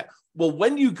to do that. Well,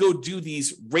 when you go do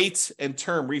these rates and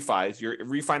term refis, you're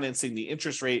refinancing the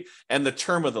interest rate and the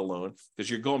term of the loan because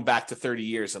you're going back to 30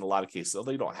 years in a lot of cases,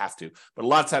 although you don't have to. But a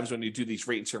lot of times when you do these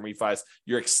rate and term refis,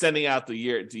 you're extending out the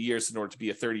years in order to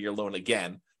be a 30-year loan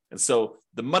again. And so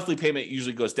the monthly payment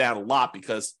usually goes down a lot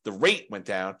because the rate went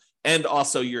down. And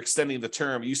also you're extending the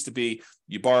term. It used to be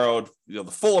you borrowed the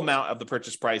full amount of the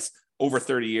purchase price over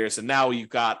 30 years. And now you've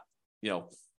got,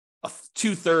 a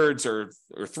 2/3 or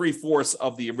 3/4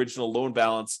 of the original loan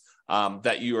balance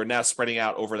that you are now spreading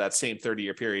out over that same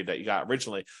 30-year period that you got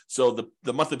originally. So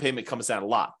the monthly payment comes down a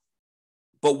lot.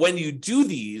 But when you do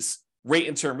these rate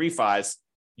and term refis,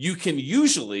 you can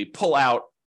usually pull out,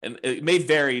 and it may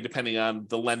vary depending on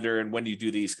the lender and when you do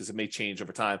these because it may change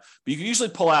over time, but you can usually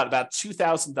pull out about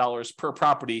 $2,000 per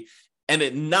property and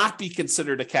it not be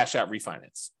considered a cash out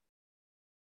refinance.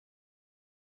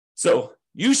 So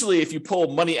usually if you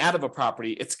pull money out of a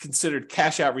property, it's considered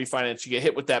cash out refinance. You get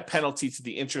hit with that penalty to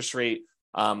the interest rate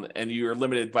and you're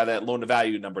limited by that loan to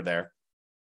value number there.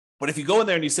 But if you go in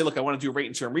there and you say, look, I want to do a rate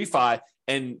and term refi,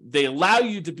 and they allow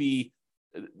you to be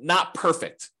not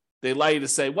perfect. They allow you to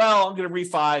say, well, I'm going to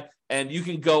refi, and you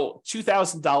can go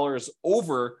 $2,000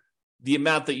 over the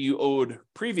amount that you owed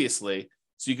previously.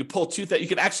 So you could pull you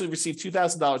could actually receive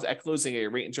 $2,000 at closing a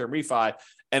rate and term refi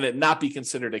and it not be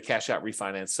considered a cash out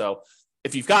refinance. So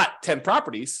if you've got 10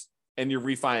 properties and you're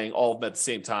refining all of them at the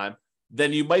same time,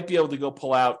 then you might be able to go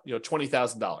pull out,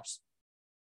 $20,000,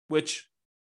 which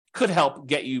could help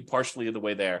get you partially the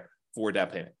way there for down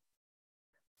payment.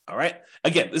 All right.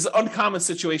 Again, this is an uncommon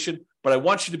situation, but I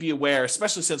want you to be aware,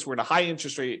 especially since we're in a high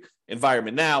interest rate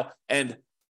environment now, and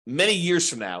many years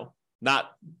from now,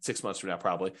 not 6 months from now,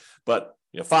 probably, but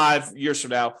 5 years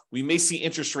from now, we may see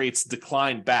interest rates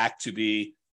decline back to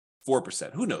be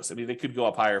 4%. Who knows? I mean, they could go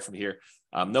up higher from here.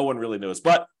 No one really knows.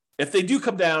 But if they do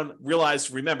come down,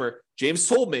 remember, James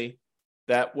told me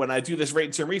that when I do this rate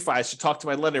and term refi, I should talk to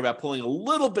my lender about pulling a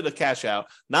little bit of cash out,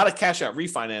 not a cash out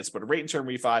refinance, but a rate and term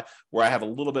refi where I have a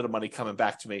little bit of money coming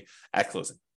back to me at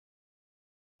closing.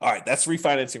 All right, that's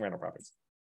refinancing rental properties.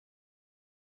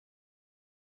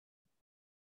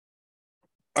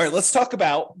 All right, let's talk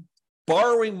about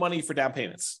borrowing money for down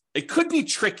payments. It could be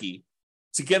tricky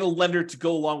to get a lender to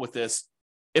go along with this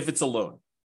if it's a loan,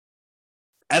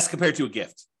 as compared to a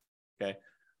gift, okay?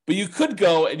 But you could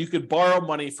go and you could borrow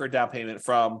money for a down payment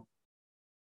from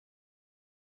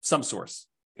some source,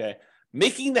 okay?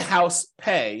 Making the house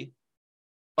pay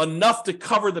enough to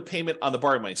cover the payment on the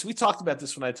borrowing money. So we talked about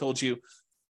this when I told you,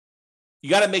 you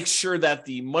got to make sure that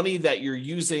the money that you're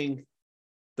using,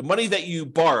 the money that you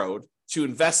borrowed to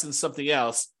invest in something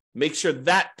else, make sure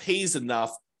that pays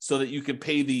enough so that you can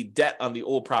pay the debt on the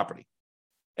old property.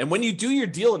 And when you do your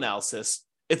deal analysis,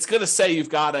 it's going to say you've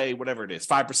got a, whatever it is,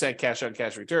 5% cash on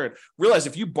cash return. Realize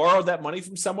if you borrowed that money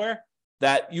from somewhere,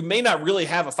 that you may not really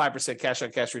have a 5% cash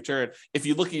on cash return. If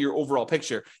you look at your overall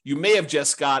picture, you may have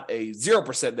just got a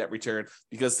 0% net return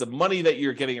because the money that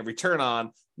you're getting a return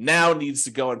on now needs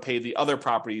to go and pay the other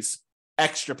property's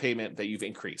extra payment that you've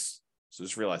increased. So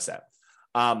just realize that.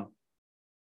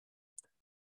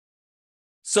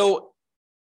 So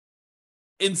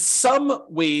in some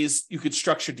ways, you could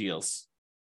structure deals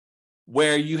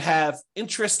where you have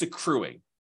interest accruing.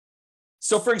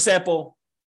 So for example,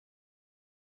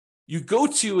 you go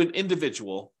to an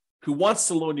individual who wants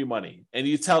to loan you money and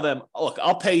you tell them, look,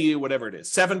 I'll pay you whatever it is,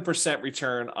 7%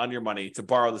 return on your money to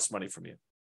borrow this money from you.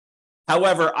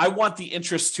 However, I want the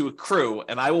interest to accrue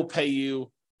and I will pay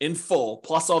you in full,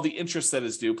 plus all the interest that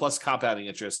is due, plus compounding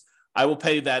interest. I will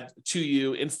pay that to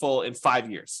you in full in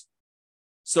 5 years.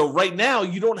 So right now,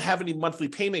 you don't have any monthly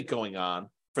payment going on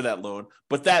for that loan,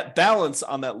 but that balance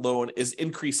on that loan is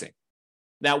increasing.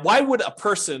 Now, why would a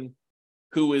person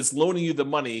who is loaning you the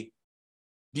money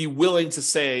be willing to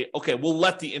say, okay, we'll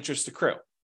let the interest accrue?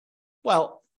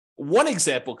 Well, one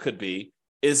example could be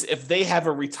is if they have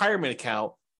a retirement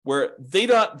account where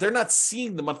they're not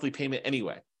seeing the monthly payment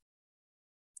anyway.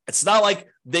 It's not like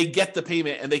they get the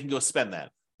payment and they can go spend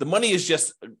that. The money is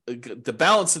just, the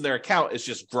balance in their account is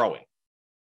just growing,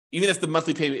 even if the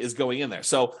monthly payment is going in there.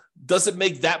 So does it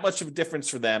make that much of a difference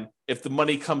for them if the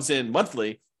money comes in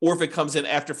monthly or if it comes in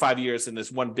after 5 years in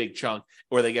this one big chunk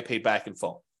where they get paid back in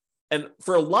full? And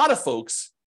for a lot of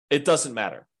folks, it doesn't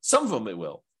matter. Some of them it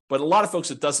will, but a lot of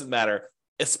folks, it doesn't matter,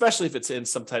 especially if it's in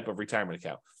some type of retirement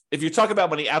account. If you're talking about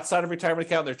money outside of retirement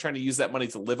account, they're trying to use that money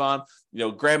to live on. You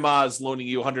know, grandma is loaning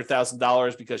you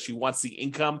 $100,000 because she wants the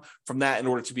income from that in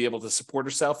order to be able to support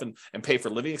herself and pay for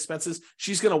living expenses.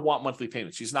 She's going to want monthly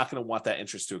payments. She's not going to want that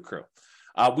interest to accrue.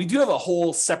 We do have a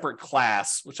whole separate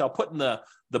class, which I'll put in the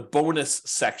bonus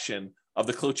section of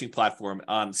the coaching platform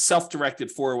on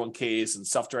self-directed 401ks and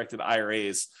self-directed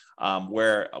IRAs,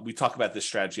 where we talk about this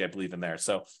strategy, I believe, in there.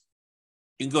 So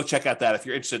you can go check out that if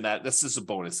you're interested in that. This is a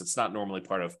bonus. It's not normally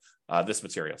part of this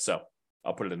material. So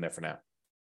I'll put it in there for now.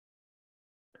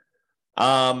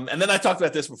 And then I talked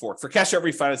about this before. For cash out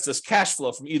refinance, does cash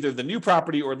flow from either the new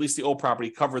property or at least the old property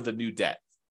cover the new debt?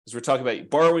 Because we're talking about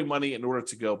borrowing money in order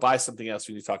to go buy something else.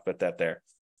 We need to talk about that there.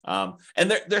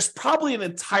 And there's probably an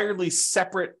entirely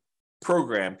separate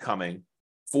program coming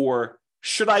for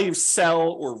should I sell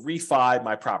or refi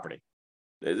my property?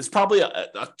 It's probably a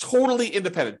totally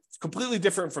independent, completely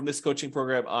different from this coaching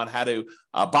program on how to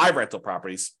buy rental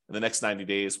properties in the next 90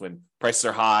 days when prices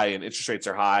are high and interest rates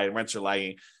are high and rents are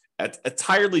lagging. An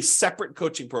entirely separate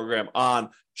coaching program on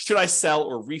should I sell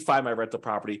or refi my rental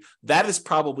property? That is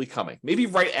probably coming, maybe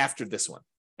right after this one.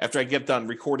 After I get done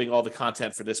recording all the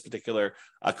content for this particular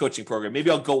coaching program,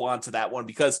 maybe I'll go on to that one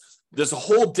because there's a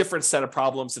whole different set of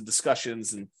problems and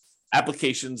discussions and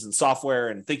applications and software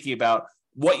and thinking about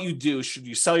what you do. Should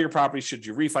you sell your property? Should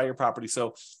you refi your property?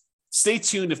 So stay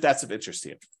tuned if that's of interest to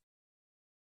you.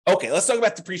 Okay, let's talk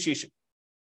about depreciation.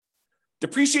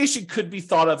 Depreciation could be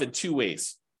thought of in two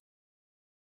ways.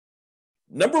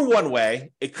 Number one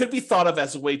way, it could be thought of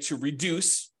as a way to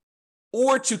reduce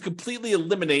or to completely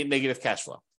eliminate negative cash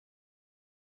flow.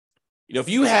 You know, if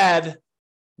you had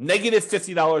negative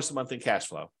 $50 a month in cash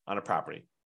flow on a property,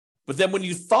 but then when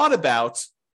you thought about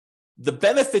the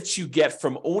benefits you get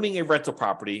from owning a rental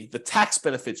property, the tax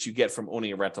benefits you get from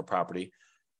owning a rental property,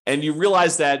 and you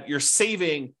realize that you're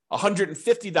saving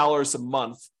 $150 a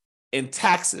month in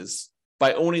taxes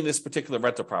by owning this particular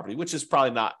rental property, which is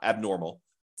probably not abnormal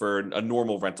for a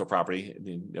normal rental property,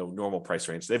 normal price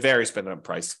range. They vary depending on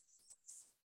price.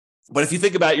 But if you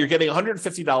think about it, you're getting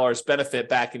 $150 benefit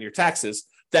back in your taxes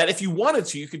that if you wanted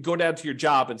to, you could go down to your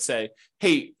job and say,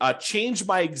 hey, change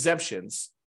my exemptions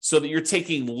so that you're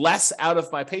taking less out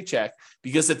of my paycheck,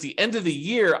 because at the end of the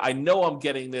year, I know I'm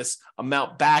getting this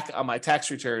amount back on my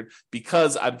tax return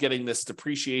because I'm getting this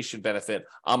depreciation benefit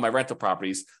on my rental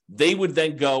properties. They would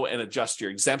then go and adjust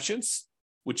your exemptions,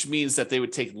 which means that they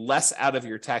would take less out of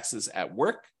your taxes at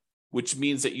work, which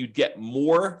means that you'd get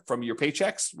more from your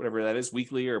paychecks, whatever that is,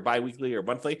 weekly or biweekly or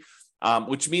monthly,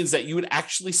 which means that you would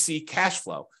actually see cash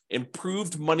flow,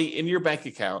 improved money in your bank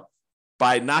account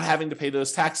by not having to pay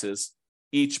those taxes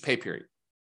each pay period.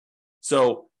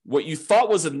 So what you thought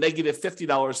was a negative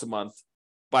 $50 a month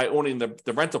by owning the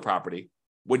rental property,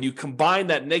 when you combine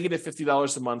that negative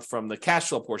 $50 a month from the cash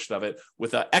flow portion of it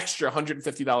with an extra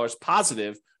 $150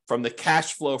 positive from the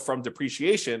cash flow from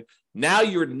depreciation, now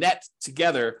you're net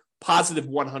together positive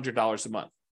 $100 a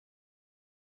month.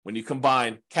 When you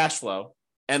combine cash flow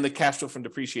and the cash flow from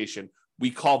depreciation,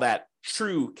 we call that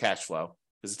true cash flow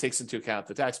because it takes into account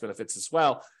the tax benefits as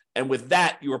well. And with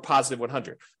that, you are positive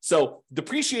 100. So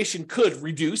depreciation could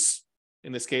reduce,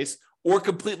 in this case, or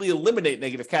completely eliminate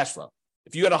negative cash flow.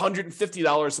 If you had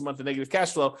 $150 a month in negative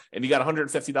cash flow and you got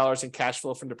 $150 in cash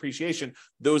flow from depreciation,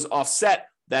 those offset.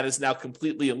 That is now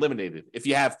completely eliminated. If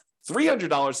you have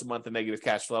 $300 a month in negative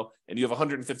cash flow and you have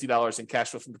 $150 in cash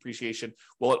flow from depreciation,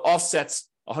 well, it offsets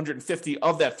 150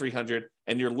 of that 300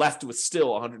 and you're left with still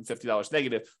 $150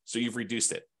 negative, so you've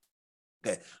reduced it.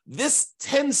 Okay. This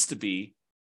tends to be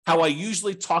how I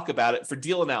usually talk about it for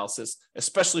deal analysis,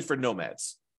 especially for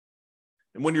nomads.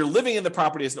 And when you're living in the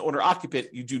property as an owner-occupant,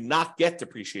 you do not get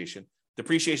depreciation.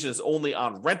 Depreciation is only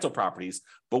on rental properties.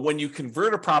 But when you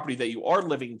convert a property that you are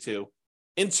living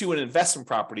into an investment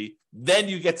property, then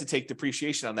you get to take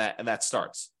depreciation on that, and that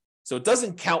starts. So it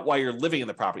doesn't count while you're living in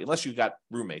the property, unless you've got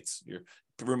roommates. Your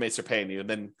roommates are paying you, and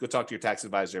then go talk to your tax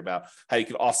advisor about how you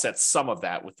can offset some of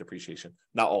that with depreciation,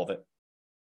 not all of it.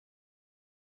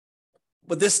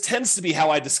 But this tends to be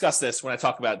how I discuss this when I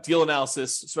talk about deal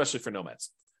analysis, especially for nomads.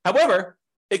 However,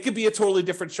 it could be a totally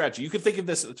different strategy. You could think of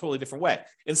this in a totally different way.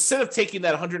 Instead of taking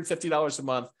that $150 a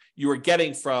month you are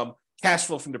getting from cash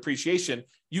flow from depreciation,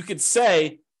 you could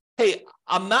say, hey,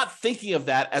 I'm not thinking of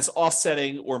that as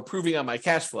offsetting or improving on my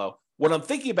cash flow. What I'm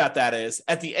thinking about that is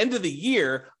at the end of the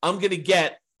year, I'm going to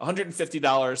get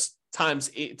 $150 times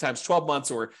 12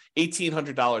 months or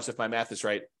 $1,800 if my math is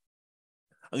right.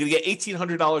 I'm going to get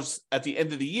 $1,800 at the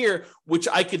end of the year, which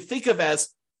I could think of as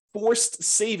forced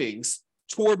savings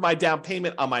toward my down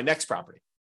payment on my next property.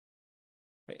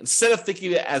 Right? Instead of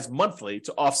thinking of it as monthly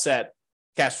to offset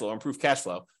cash flow, improve cash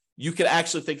flow, you could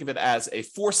actually think of it as a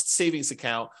forced savings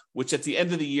account, which at the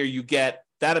end of the year, you get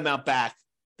that amount back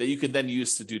that you can then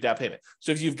use to do down payment.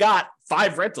 So if you've got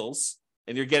 5 rentals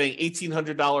and you're getting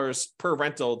 $1,800 per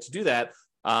rental to do that,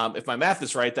 if my math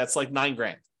is right, that's like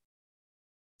 $9,000.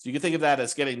 So you can think of that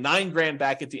as getting $9,000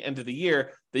 back at the end of the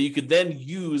year that you could then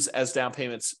use as down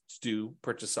payments to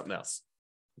purchase something else.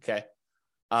 Okay.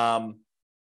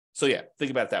 So yeah, think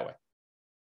about it that way.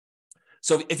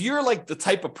 So if you're like the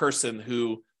type of person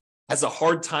who has a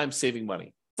hard time saving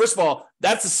money, first of all,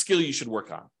 that's a skill you should work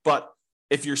on. But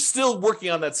if you're still working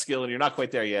on that skill and you're not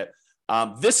quite there yet,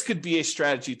 this could be a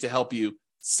strategy to help you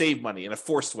save money in a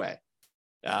forced way.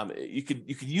 You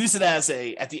could use it as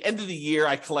at the end of the year,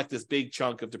 I collect this big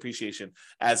chunk of depreciation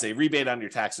as a rebate on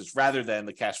your taxes rather than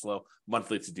the cash flow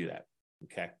monthly to do that.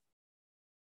 Okay.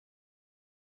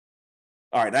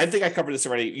 All right. I think I covered this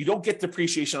already. You don't get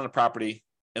depreciation on a property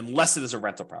unless it is a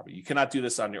rental property. You cannot do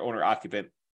this on your owner occupant.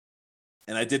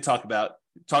 And I did talk to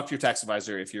your tax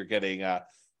advisor if you're getting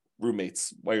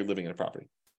roommates while you're living in a property.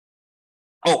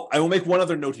 Oh, I will make one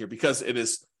other note here because it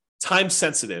is time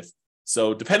sensitive.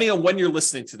 So depending on when you're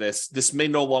listening to this, this may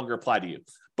no longer apply to you.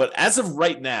 But as of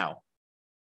right now,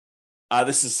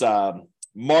 this is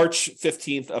March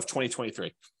 15th of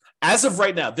 2023. As of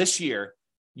right now, this year,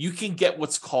 you can get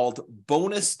what's called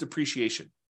bonus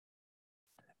depreciation.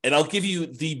 And I'll give you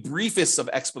the briefest of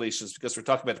explanations because we're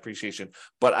talking about depreciation,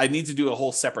 but I need to do a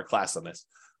whole separate class on this.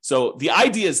 So the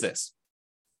idea is this.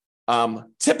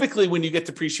 Typically, when you get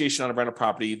depreciation on a rental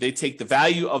property, they take the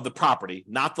value of the property,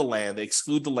 not the land. They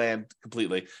exclude the land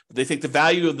completely, but they take the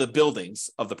value of the buildings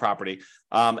of the property,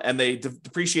 and they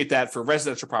depreciate that for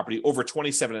residential property over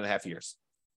 27 and a half years.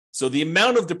 So the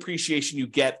amount of depreciation you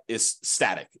get is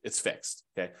static. It's fixed.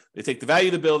 Okay. They take the value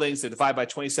of the buildings, they divide by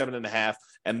 27 and a half,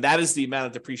 and that is the amount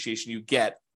of depreciation you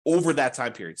get over that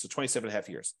time period. So 27 and a half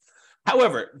years.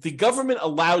 However, the government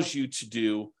allows you to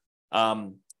do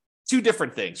two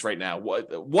different things right now.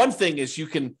 One thing is you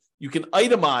can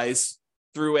itemize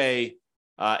through a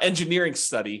engineering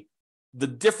study the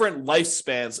different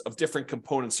lifespans of different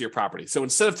components of your property. So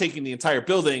instead of taking the entire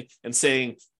building and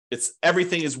saying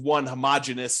everything is one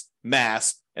homogeneous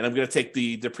mass, and I'm going to take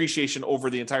the depreciation over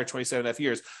the entire 27 and a half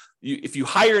years. If you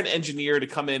hire an engineer to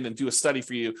come in and do a study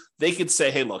for you, they could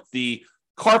say, hey, look, the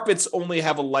carpets only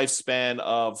have a lifespan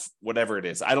of whatever it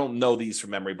is. I don't know these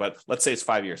from memory, but let's say it's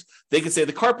 5 years. They could say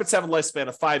the carpets have a lifespan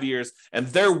of 5 years and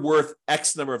they're worth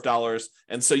X number of dollars.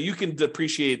 And so you can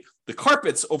depreciate the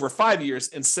carpets over 5 years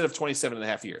instead of 27 and a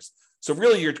half years. So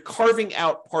really you're carving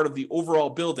out part of the overall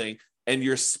building and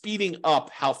you're speeding up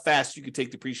how fast you can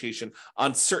take depreciation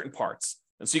on certain parts.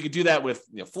 And so you could do that with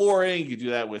flooring, you could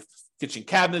do that with kitchen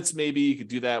cabinets, maybe you could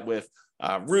do that with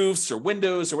roofs or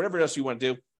windows or whatever else you want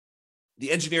to do.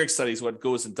 The engineering study is what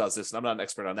goes and does this, and I'm not an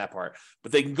expert on that part,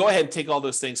 but they can go ahead and take all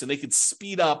those things and they can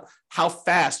speed up how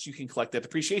fast you can collect that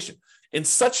depreciation in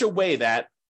such a way that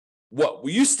what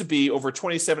used to be over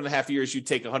 27 and a half years, you'd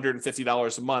take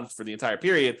 $150 a month for the entire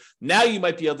period. Now you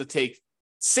might be able to take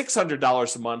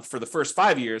 $600 a month for the first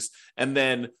 5 years, and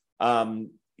then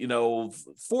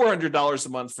 $400 a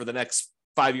month for the next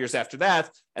 5 years after that.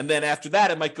 And then after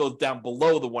that, it might go down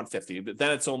below the 150, but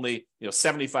then it's only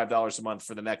 $75 a month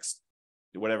for the next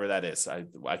whatever that is. I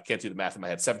can't do the math in my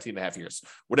head, 17 and a half years,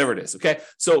 whatever it is. Okay.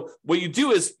 So what you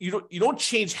do is you don't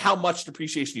change how much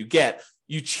depreciation you get.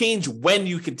 You change when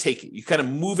you can take it. You kind of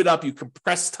move it up, you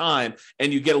compress time,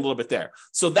 and you get a little bit there.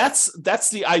 So that's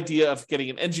the idea of getting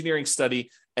an engineering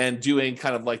study and doing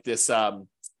kind of like this, I'm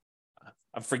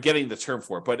forgetting the term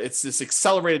for it, but it's this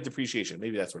accelerated depreciation.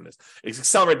 Maybe that's what it is. It's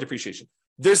accelerated depreciation.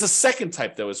 There's a second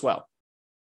type though as well.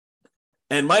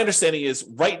 And my understanding is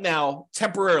right now,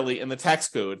 temporarily in the tax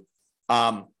code,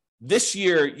 this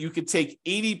year, you could take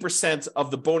 80% of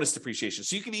the bonus depreciation.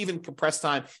 So you can even compress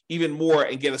time even more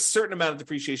and get a certain amount of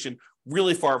depreciation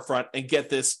really far up front and get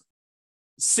this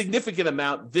significant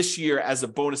amount this year as a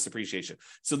bonus depreciation.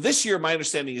 So this year, my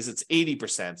understanding is it's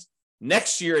 80%.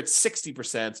 Next year, it's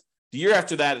 60%. The year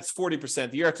after that, it's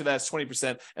 40%. The year after that, it's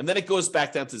 20%. And then it goes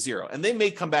back down to zero. And they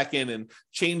may come back in and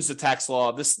change the tax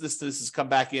law. This has come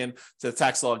back in to the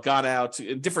tax law, gone out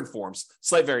in different forms,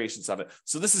 slight variations of it.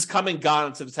 So this is gone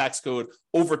into the tax code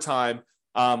over time.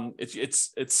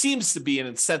 It seems to be an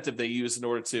incentive they use in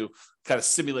order to kind of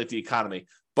stimulate the economy.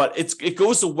 But it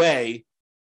goes away.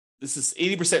 This is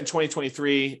 80% in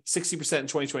 2023, 60% in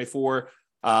 2024,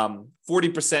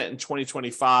 40% in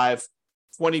 2025,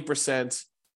 20%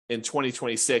 in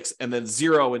 2026, and then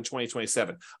zero in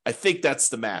 2027. I think that's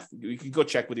the math. You can go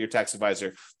check with your tax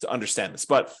advisor to understand this,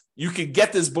 but you can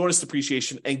get this bonus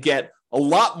depreciation and get a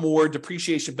lot more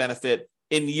depreciation benefit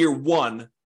in year one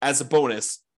as a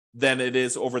bonus than it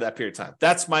is over that period of time.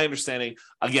 That's my understanding.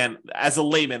 Again, as a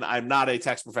layman, I'm not a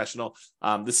tax professional.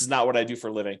 This is not what I do for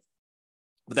a living,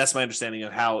 but that's my understanding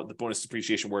of how the bonus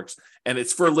depreciation works. And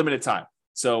it's for a limited time.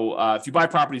 So if you buy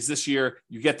properties this year,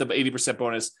 you get the 80%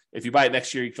 bonus. If you buy it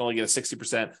next year, you can only get a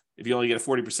 60%. If you only get a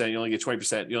 40%, you only get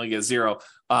 20%, you only get a zero.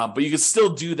 But you can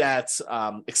still do that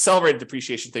accelerated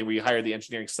depreciation thing where you hire the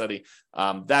engineering study.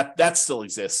 That still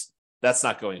exists. That's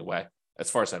not going away,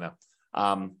 as far as I know.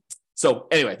 So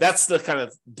anyway, that's the kind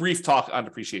of brief talk on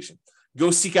depreciation.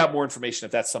 Go seek out more information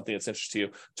if that's something that's interesting to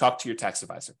you. Talk to your tax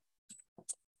advisor.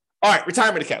 All right,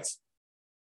 retirement accounts.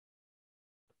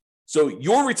 So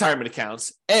your retirement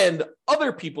accounts and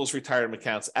other people's retirement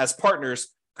accounts as partners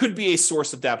could be a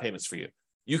source of down payments for you.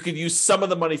 You could use some of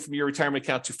the money from your retirement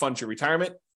account to fund your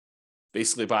retirement,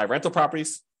 basically buy rental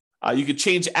properties. You could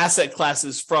change asset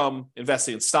classes from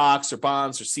investing in stocks or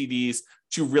bonds or CDs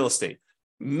to real estate.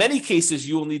 Many cases,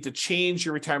 you will need to change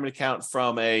your retirement account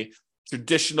from a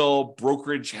traditional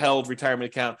brokerage-held retirement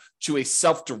account to a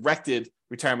self-directed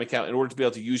retirement account in order to be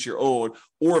able to use your own,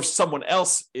 or if someone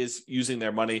else is using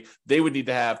their money, they would need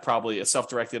to have probably a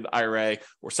self-directed IRA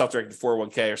or self-directed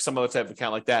 401k or some other type of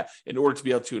account like that in order to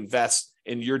be able to invest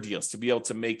in your deals, to be able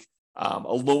to make a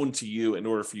loan to you in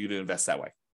order for you to invest that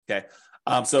way. Okay.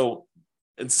 So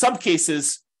in some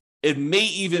cases, it may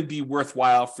even be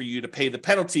worthwhile for you to pay the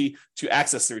penalty to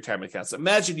access the retirement accounts.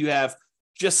 Imagine you have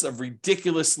just a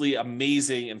ridiculously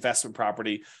amazing investment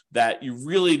property that you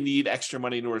really need extra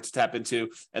money in order to tap into.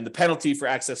 And the penalty for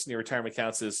accessing your retirement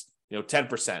accounts is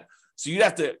 10%. So you'd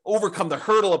have to overcome the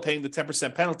hurdle of paying the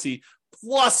 10% penalty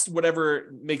plus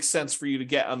whatever makes sense for you to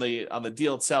get on the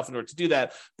deal itself in order to do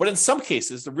that. But in some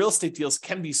cases, the real estate deals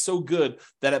can be so good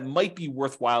that it might be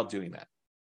worthwhile doing that.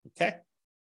 Okay.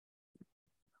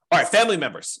 All right, family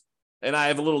members. And I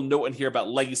have a little note in here about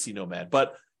legacy nomad,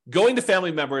 but going to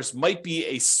family members might be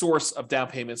a source of down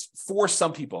payments for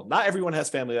some people. Not everyone has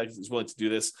family that is willing to do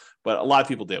this, but a lot of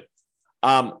people do.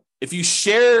 If you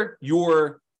share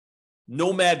your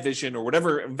nomad vision or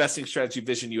whatever investing strategy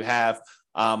vision you have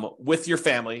with your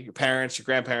family, your parents, your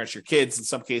grandparents, your kids in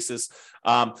some cases,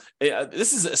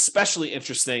 this is especially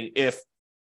interesting if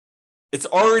it's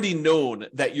already known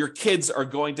that your kids are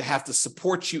going to have to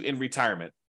support you in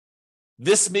retirement.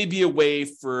 This may be a way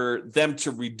for them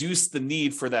to reduce the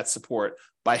need for that support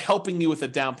by helping you with a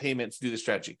down payment to do the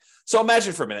strategy. So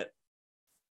imagine for a minute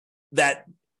that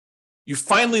you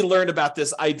finally learned about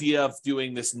this idea of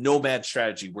doing this nomad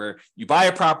strategy where you buy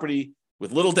a property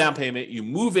with little down payment, you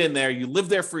move in there, you live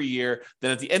there for a year,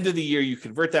 then at the end of the year, you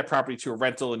convert that property to a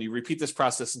rental and you repeat this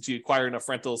process until you acquire enough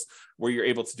rentals where you're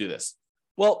able to do this.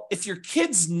 Well, if your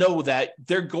kids know that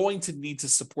they're going to need to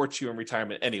support you in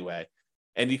retirement anyway,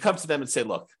 and you come to them and say,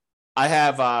 look, I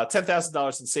have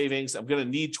 $10,000 in savings. I'm going to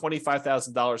need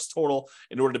 $25,000 total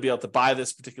in order to be able to buy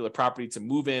this particular property, to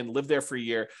move in, live there for a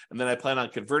year, and then I plan on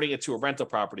converting it to a rental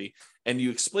property. And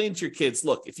you explain to your kids,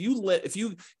 look, if you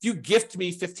gift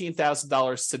me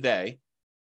 $15,000 today,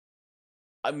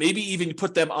 maybe even you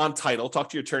put them on title, talk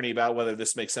to your attorney about whether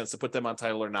this makes sense to put them on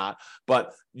title or not,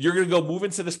 but you're going to go move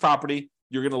into this property.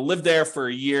 You're going to live there for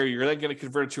a year. You're then going to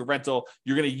convert it to a rental.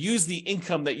 You're going to use the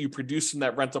income that you produce from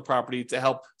that rental property to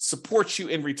help support you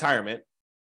in retirement.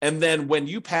 And then when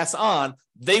you pass on,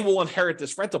 they will inherit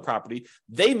this rental property.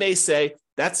 They may say,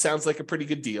 that sounds like a pretty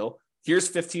good deal. Here's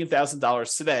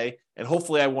 $15,000 today, and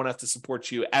hopefully I won't have to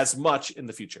support you as much in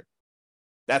the future.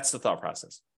 That's the thought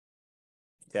process.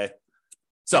 Okay.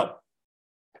 So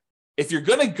if you're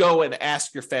going to go and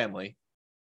ask your family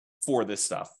for this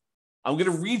stuff, I'm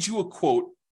going to read you a quote,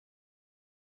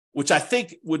 which I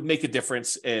think would make a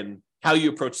difference in how you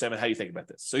approach them and how you think about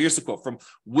this. So here's the quote from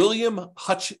William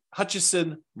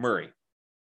Hutchison Murray.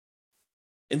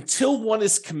 Until one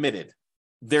is committed,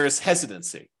 there is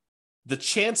hesitancy, the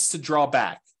chance to draw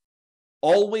back,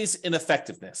 always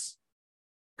ineffectiveness.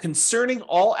 Concerning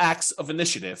all acts of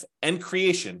initiative and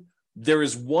creation, there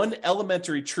is one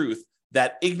elementary truth,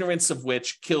 that ignorance of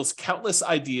which kills countless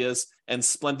ideas and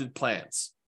splendid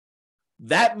plans.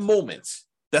 That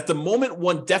the moment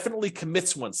one definitely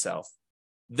commits oneself,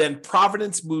 then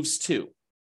providence moves too.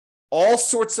 All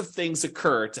sorts of things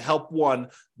occur to help one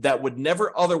that would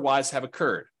never otherwise have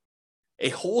occurred. A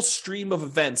whole stream of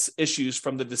events issues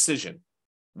from the decision,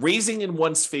 raising in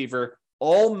one's favor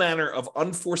all manner of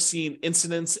unforeseen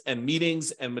incidents and meetings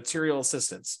and material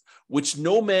assistance, which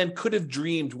no man could have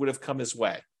dreamed would have come his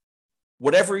way.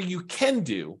 Whatever you can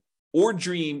do or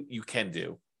dream you can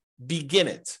do, begin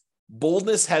it.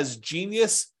 Boldness has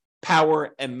genius,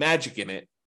 power, and magic in it.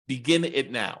 Begin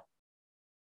it now.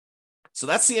 So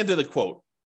that's the end of the quote.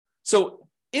 So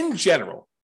in general,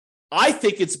 I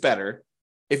think it's better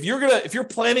if you're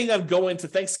planning on going to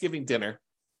Thanksgiving dinner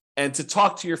and to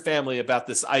talk to your family about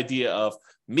this idea of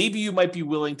maybe you might be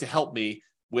willing to help me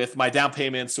with my down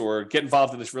payments or get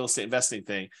involved in this real estate investing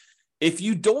thing. If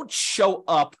you don't show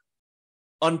up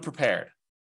unprepared,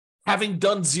 having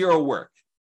done zero work,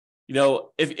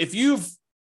 if you've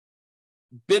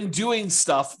been doing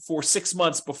stuff for 6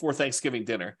 months before Thanksgiving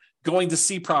dinner, going to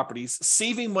see properties,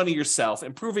 saving money yourself,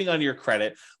 improving on your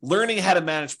credit, learning how to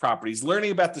manage properties,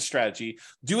 learning about the strategy,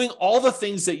 doing all the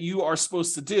things that you are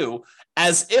supposed to do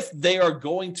as if they are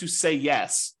going to say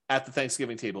yes at the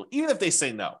Thanksgiving table, even if they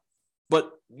say no.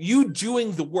 But you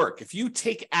doing the work, if you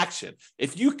take action,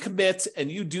 if you commit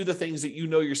and you do the things that you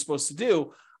know you're supposed to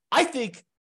do, I think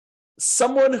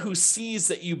someone who sees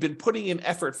that you've been putting in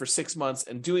effort for 6 months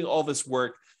and doing all this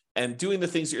work and doing the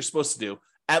things that you're supposed to do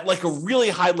at like a really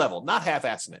high level, not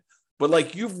half-assing it, but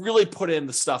like you've really put in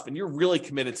the stuff and you're really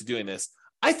committed to doing this,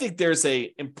 I think there's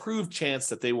a improved chance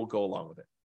that they will go along with it.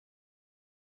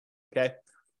 Okay.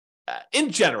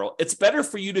 In general, it's better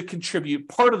for you to contribute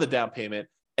part of the down payment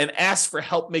and ask for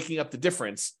help making up the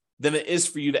difference than it is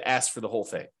for you to ask for the whole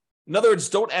thing. In other words,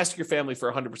 don't ask your family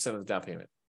for 100% of the down payment.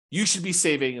 You should be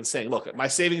saving and saying, look, my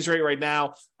savings rate right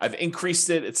now, I've increased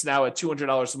it. It's now at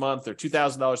 $200 a month or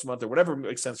 $2,000 a month or whatever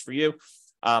makes sense for you.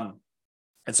 And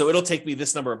so it'll take me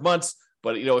this number of months.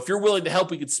 But, if you're willing to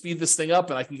help, we could speed this thing up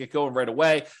and I can get going right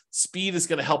away. Speed is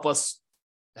going to help us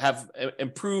have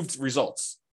improved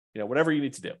results, whatever you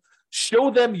need to do.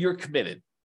 Show them you're committed.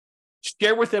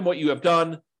 Share with them what you have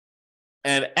done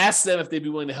and ask them if they'd be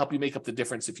willing to help you make up the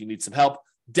difference if you need some help.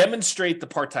 Demonstrate the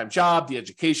part-time job, the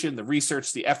education, the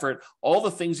research, the effort, all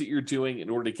the things that you're doing in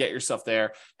order to get yourself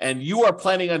there. And you are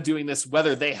planning on doing this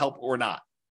whether they help or not.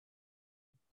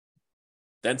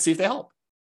 Then see if they help.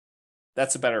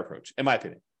 That's a better approach, in my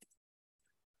opinion.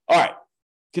 All right.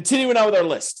 Continuing on with our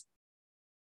list.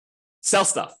 Sell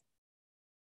stuff.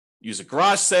 Use a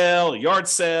garage sale, a yard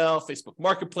sale, Facebook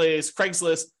Marketplace,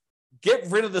 Craigslist.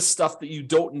 Get rid of the stuff that you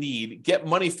don't need. Get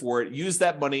money for it. Use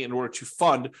that money in order to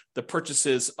fund the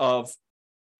purchases of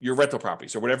your rental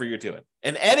properties or whatever you're doing.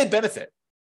 An added benefit,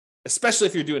 especially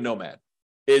if you're doing nomad,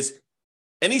 is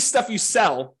any stuff you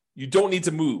sell you don't need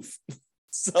to move.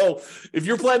 So if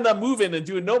you're planning on moving and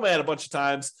doing Nomad a bunch of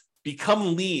times,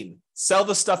 become lean. Sell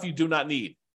the stuff you do not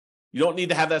need. You don't need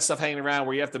to have that stuff hanging around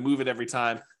where you have to move it every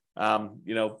time. Go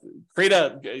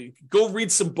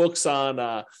read some books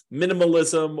on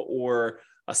minimalism or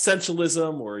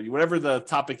essentialism or whatever the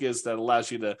topic is that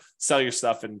allows you to sell your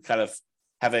stuff and kind of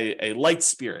have a light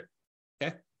spirit.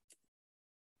 Okay.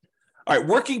 All right.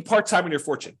 Working part-time in your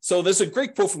fortune. So there's a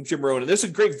great quote from Jim Rohn, and there's a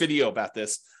great video about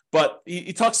this, but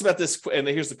he talks about this. And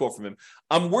here's the quote from him.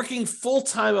 I'm working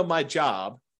full-time on my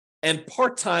job and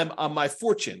part-time on my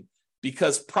fortune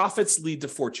because profits lead to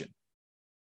fortune.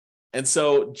 And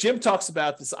so Jim talks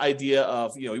about this idea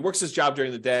of, he works his job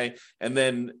during the day, and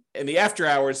then in the after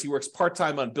hours, he works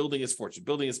part-time on building his fortune,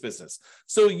 building his business.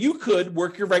 So you could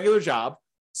work your regular job,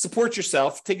 support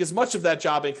yourself, take as much of that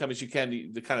job income as you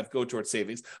can to kind of go towards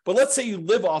savings. But let's say you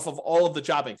live off of all of the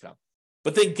job income,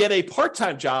 but then get a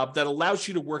part-time job that allows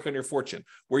you to work on your fortune,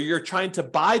 where you're trying to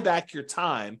buy back your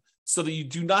time so that you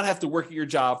do not have to work at your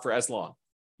job for as long.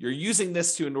 You're using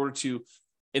this in order to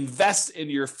invest in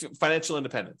your financial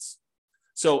independence.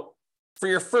 So for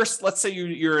your first, let's say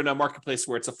you're in a marketplace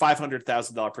where it's a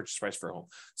 $500,000 purchase price for a home.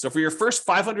 So for your first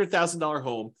 $500,000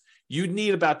 home, you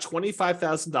need about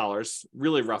 $25,000,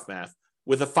 really rough math,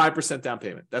 with a 5% down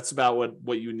payment. That's about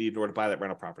what you need in order to buy that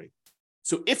rental property.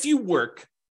 So if you work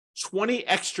 20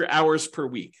 extra hours per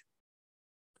week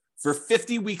for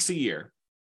 50 weeks a year,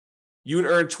 you would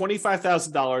earn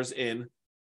 $25,000 in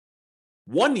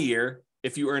 1 year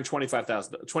if you earn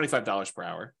 $25 per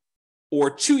hour, or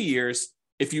 2 years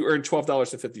if you earn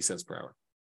 $12.50 per hour.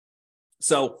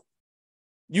 So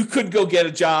you could go get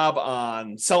a job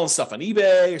on selling stuff on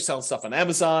eBay or selling stuff on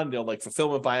Amazon, like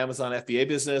fulfillment by Amazon FBA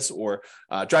business, or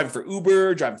driving for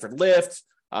Uber, driving for Lyft,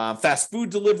 fast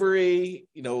food delivery,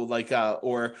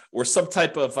 or some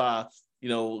type of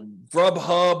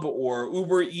Grubhub or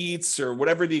Uber Eats or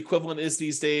whatever the equivalent is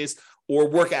these days, or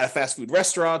work at a fast food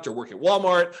restaurant, or work at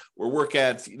Walmart, or work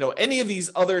at any of these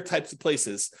other types of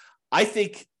places. I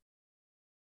think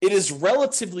it is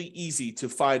relatively easy to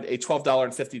find a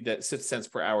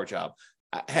 $12.50 per hour job.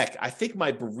 Heck, I think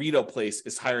my burrito place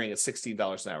is hiring at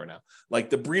 $16 an hour now.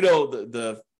 Like the burrito,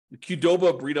 the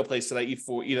Qdoba burrito place that I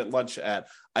eat at lunch at,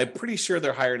 I'm pretty sure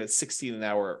they're hiring at $16 an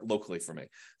hour locally for me.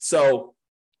 So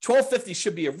 $12.50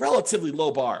 should be a relatively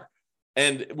low bar.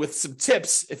 And with some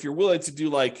tips, if you're willing to do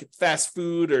like fast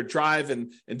food or drive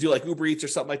and do like Uber Eats or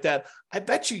something like that, I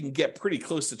bet you can get pretty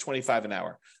close to $25 an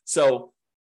hour. So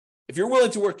if you're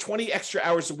willing to work 20 extra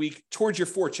hours a week towards your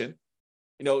fortune,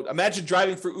 imagine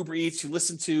driving for Uber Eats. You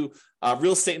listen to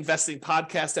real estate investing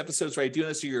podcast episodes where I do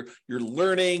this. So you're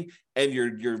learning and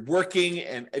you're working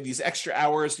and these extra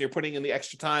hours, and you're putting in the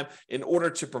extra time in order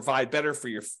to provide better for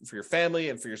your family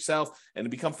and for yourself, and to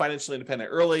become financially independent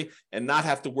early and not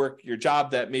have to work your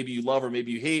job that maybe you love or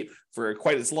maybe you hate for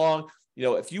quite as long.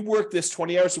 If you work this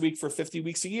 20 hours a week for 50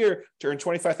 weeks a year to earn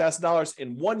 $25,000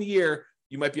 in 1 year,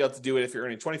 you might be able to do it if you're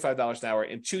earning $25 an hour.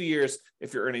 In 2 years,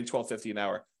 if you're earning $12.50 an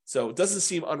hour. So it doesn't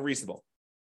seem unreasonable.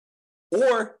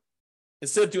 Or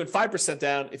instead of doing 5%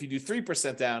 down, if you do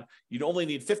 3% down, you'd only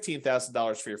need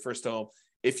 $15,000 for your first home.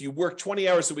 If you work 20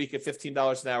 hours a week at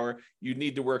 $15 an hour, you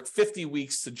need to work 50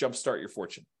 weeks to jumpstart your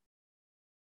fortune.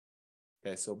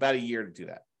 Okay, so about a year to do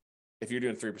that if you're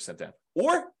doing 3% down.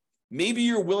 Or maybe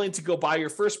you're willing to go buy your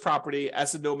first property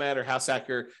as a nomad or house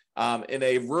hacker in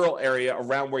a rural area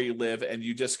around where you live, and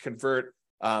you just convert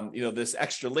this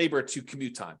extra labor to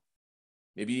commute time.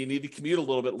 Maybe you need to commute a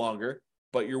little bit longer,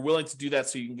 but you're willing to do that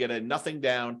so you can get a nothing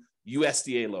down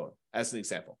USDA loan, as an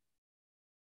example.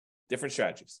 Different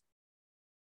strategies.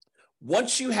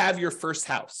 Once you have your first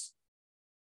house,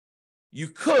 you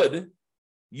could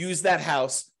use that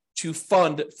house to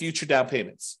fund future down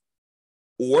payments,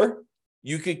 or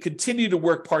you could continue to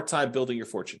work part-time building your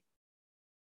fortune.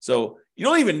 So you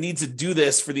don't even need to do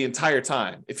this for the entire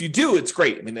time. If you do, it's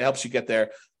great. I mean, it helps you get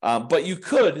there. But you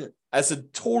could, as a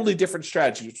totally different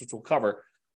strategy, which we'll cover,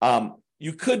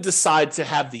 you could decide to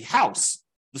have the house,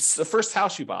 the first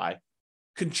house you buy,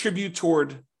 contribute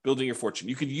toward building your fortune.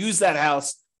 You could use that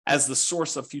house as the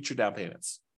source of future down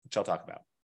payments, which I'll talk about.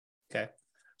 Okay.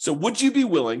 So would you be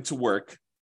willing to work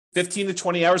 15 to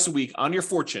 20 hours a week on your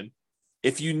fortune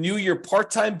if you knew your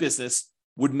part-time business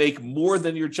would make more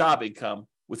than your job income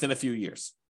within a few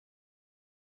years?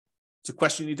 It's a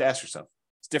question you need to ask yourself.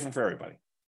 It's different for everybody.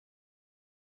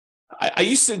 I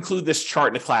used to include this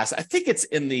chart in a class. I think it's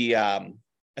in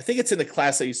the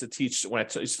class I used to teach when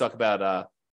I used to talk about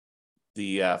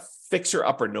the Fixer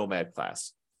Upper Nomad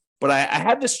class. But I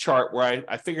had this chart where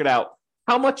I figured out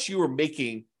how much you were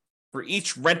making for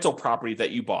each rental property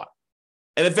that you bought.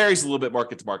 And it varies a little bit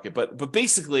market to market, but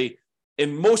basically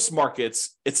in most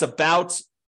markets, it's about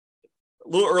a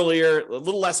little earlier, a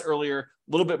little less earlier,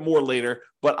 a little bit more later,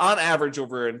 but on average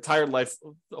over an entire life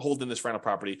holding this rental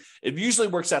property, it usually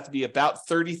works out to be about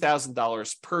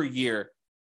 $30,000 per year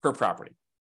per property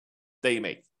that you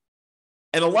make.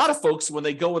 And a lot of folks, when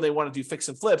they want to do fix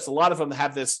and flips, a lot of them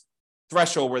have this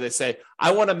threshold where they say,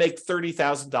 I want to make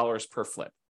 $30,000 per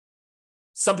flip.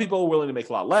 Some people are willing to make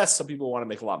a lot less. Some people want to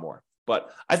make a lot more.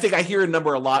 But I think I hear a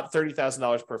number a lot,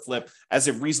 $30,000 per flip, as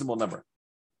a reasonable number.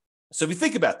 So if you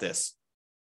think about this,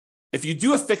 if you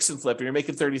do a fix and flip and you're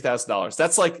making $30,000,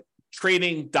 that's like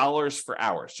trading dollars for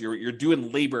hours. You're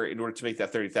doing labor in order to make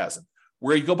that $30,000.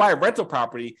 Where you go buy a rental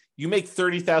property, you make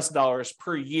 $30,000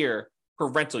 per year per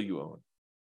rental you own.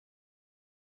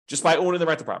 Just by owning the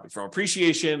rental property, from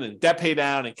appreciation and debt pay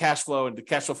down and cash flow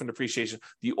from depreciation,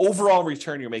 the overall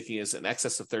return you're making is in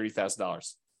excess of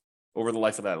 $30,000 over the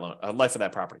life of that loan, life of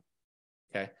that property.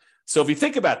 Okay, so if you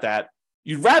think about that,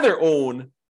 you'd rather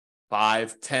own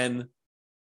 5, 10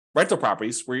 rental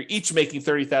properties where you're each making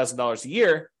 $30,000 a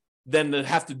year than to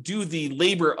have to do the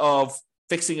labor of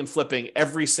fixing and flipping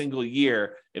every single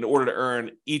year in order to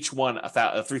earn each one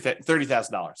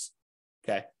 $30,000.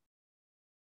 Okay.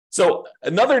 So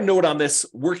another note on this,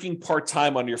 working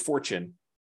part-time on your fortune,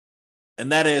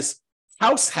 and that is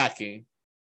house hacking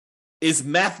is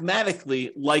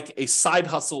mathematically like a side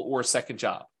hustle or a second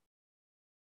job.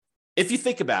 If you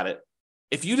think about it,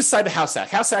 if you decide to house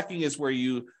hacking is where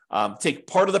you take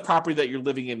part of the property that you're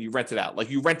living in, you rent it out. Like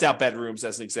you rent out bedrooms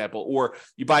as an example, or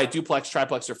you buy a duplex,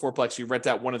 triplex, or fourplex, you rent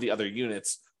out one of the other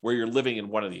units where you're living in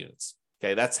one of the units.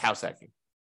 Okay, that's house hacking.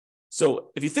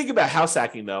 So if you think about house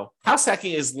hacking, though, house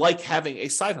hacking is like having a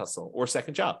side hustle or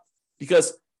second job.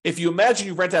 Because if you imagine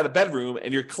you rent out a bedroom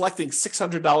and you're collecting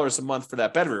 $600 a month for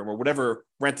that bedroom, or whatever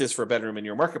rent is for a bedroom in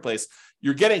your marketplace,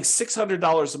 you're getting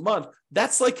 $600 a month.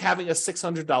 That's like having a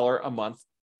 $600 a month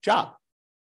job,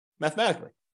 mathematically.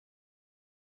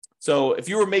 So if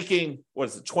you were making,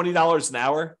 $20 an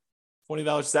hour,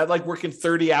 $20, is that like working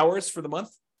 30 hours for the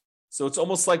month? So it's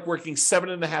almost like working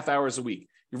 7.5 hours a week.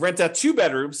 You rent out 2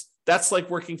 bedrooms, that's like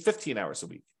working 15 hours a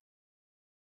week.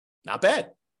 Not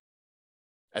bad.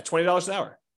 At $20 an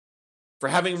hour for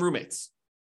having roommates.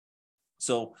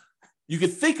 So you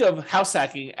could think of house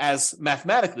hacking as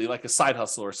mathematically like a side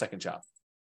hustle or a second job.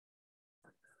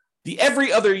 The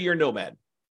every other year nomad.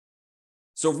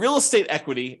 So real estate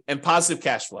equity and positive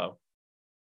cash flow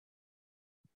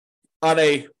on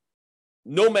a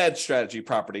nomad strategy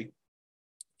property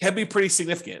can be pretty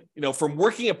significant. You know, from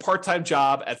working a part-time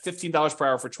job at $15 per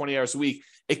hour for 20 hours a week,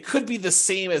 it could be the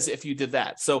same as if you did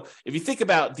that. So if you think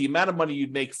about the amount of money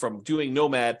you'd make from doing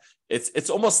nomad, it's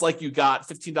almost like you got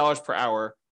 $15 per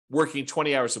hour working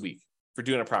 20 hours a week for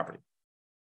doing a property.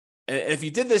 And if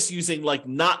you did this using like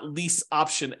not lease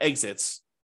option exits,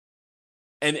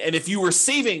 and if you were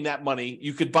saving that money,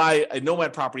 you could buy a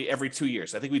nomad property every 2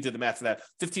 years. I think we did the math for that.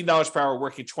 $15 per hour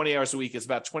working 20 hours a week is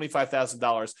about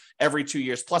 $25,000 every 2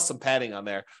 years, plus some padding on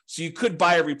there. So you could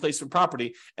buy a replacement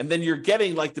property, and then you're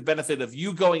getting like the benefit of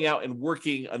you going out and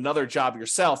working another job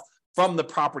yourself from the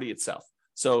property itself.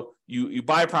 So you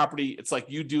buy a property, it's like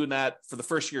you doing that for the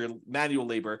first year, manual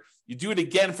labor. You do it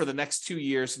again for the next 2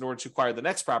 years in order to acquire the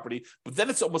next property, but then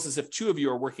it's almost as if 2 of you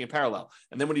are working in parallel.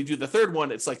 And then when you do the third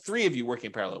one, it's like 3 of you working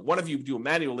in parallel. 1 of you do a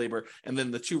manual labor, and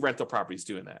then the 2 rental properties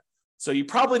doing that. So you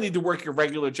probably need to work your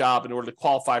regular job in order to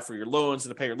qualify for your loans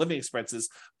and to pay your living expenses,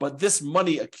 but this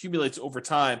money accumulates over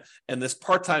time, and this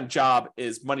part-time job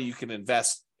is money you can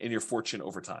invest in your fortune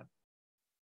over time.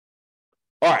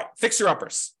 All right,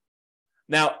 fixer-uppers.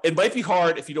 Now, it might be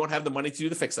hard if you don't have the money to do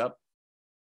the fix-up.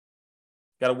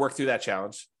 Got to work through that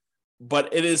challenge.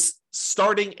 But it is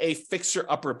starting a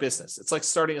fixer-upper business. It's like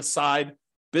starting a side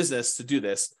business to do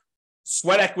this.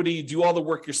 Sweat equity, you do all the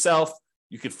work yourself.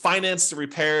 You could finance the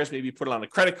repairs, maybe put it on a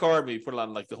credit card, maybe put it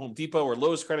on like the Home Depot or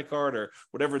Lowe's credit card or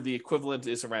whatever the equivalent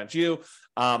is around you.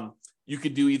 You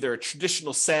could do either a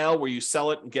traditional sale where you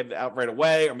sell it and get it out right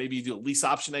away, or maybe you do a lease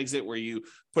option exit where you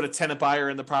put a tenant buyer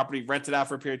in the property, rent it out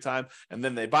for a period of time, and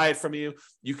then they buy it from you.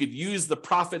 You could use the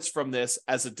profits from this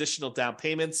as additional down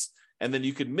payments, and then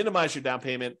you could minimize your down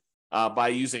payment by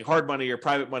using hard money or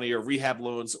private money or rehab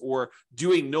loans, or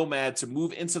doing nomad to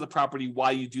move into the property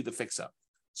while you do the fix-up.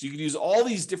 So you can use all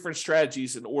these different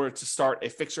strategies in order to start a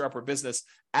fixer-upper business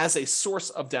as a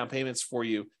source of down payments for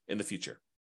you in the future.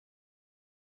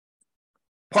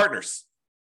 Partners.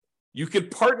 You could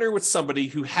partner with somebody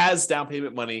who has down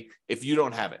payment money if you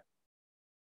don't have it.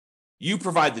 You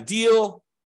provide the deal,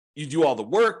 you do all the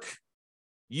work,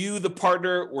 you, the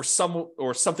partner, or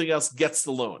something else gets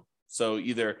the loan. So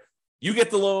either You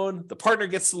get the loan, the partner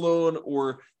gets the loan,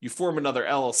 or you form another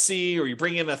LLC, or you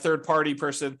bring in a third-party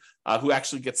person who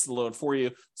actually gets the loan for you.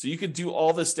 So you can do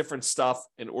all this different stuff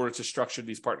in order to structure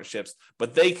these partnerships,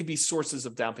 but they could be sources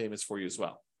of down payments for you as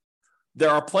well.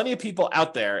 There are plenty of people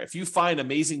out there, if you find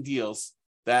amazing deals,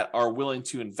 that are willing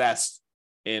to invest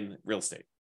in real estate.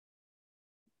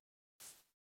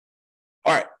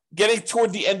 All right, getting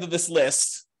toward the end of this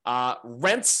list,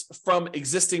 rents from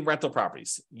existing rental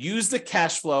properties. Use the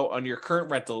cash flow on your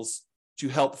current rentals to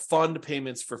help fund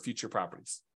payments for future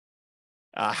properties.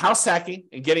 House hacking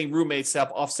and getting roommates to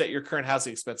help offset your current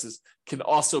housing expenses can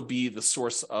also be the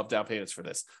source of down payments for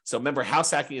this. So remember,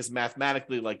 house hacking is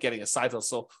mathematically like getting a side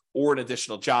hustle or an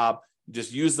additional job. You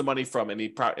just use the money from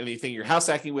anything you're house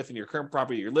hacking with in your current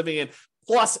property you're living in,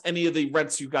 plus any of the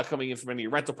rents you've got coming in from any of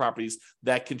your rental properties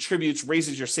that contributes,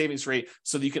 raises your savings rate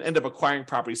so that you can end up acquiring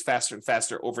properties faster and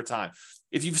faster over time.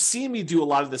 If you've seen me do a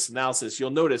lot of this analysis,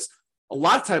 you'll notice a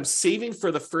lot of times saving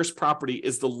for the first property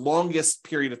is the longest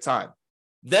period of time.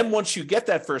 Then once you get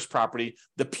that first property,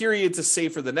 the period to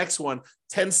save for the next one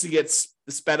tends to get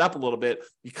sped up a little bit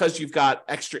because you've got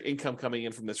extra income coming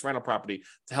in from this rental property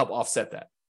to help offset that.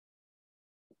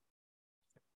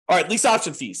 All right, lease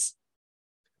option fees.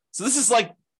 So this is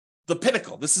like the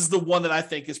pinnacle. This is the one that I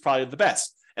think is probably the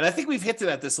best. And I think we've hinted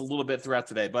at this a little bit throughout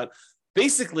today. But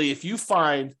basically, if you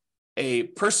find a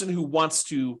person who wants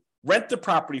to rent the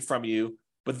property from you,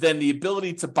 but then the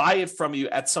ability to buy it from you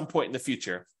at some point in the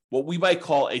future, what we might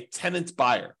call a tenant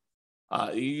buyer.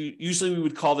 Usually we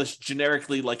would call this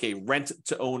generically like a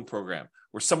rent-to-own program,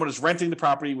 where someone is renting the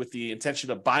property with the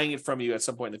intention of buying it from you at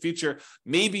some point in the future.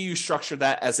 Maybe you structure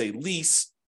that as a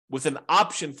lease with an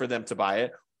option for them to buy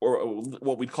it, or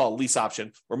what we'd call a lease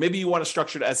option. Or maybe you want to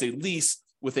structure it as a lease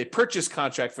with a purchase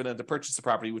contract for them to purchase the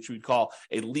property, which we'd call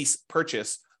a lease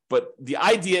purchase. But the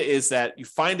idea is that you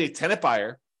find a tenant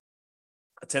buyer,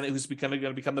 a tenant who's going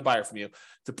to become the buyer from you,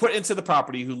 to put into the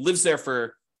property, who lives there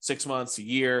for 6 months, a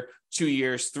year, 2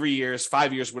 years, 3 years,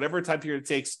 5 years, whatever time period it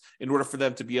takes in order for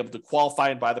them to be able to qualify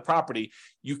and buy the property.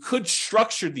 You could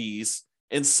structure these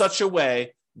in such a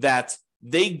way that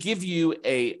they give you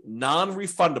a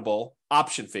non-refundable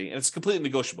option fee, and it's completely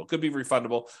negotiable. It could be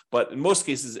refundable, but in most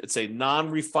cases, it's a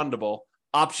non-refundable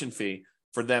option fee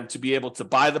for them to be able to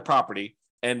buy the property.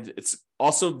 And it's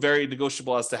also very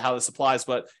negotiable as to how this applies.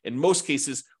 But in most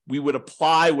cases, we would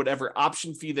apply whatever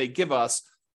option fee they give us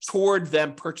toward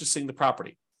them purchasing the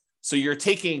property. So you're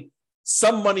taking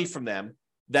some money from them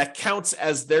that counts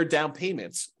as their down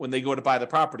payments when they go to buy the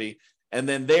property. And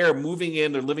then they're moving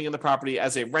in, they're living in the property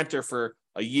as a renter for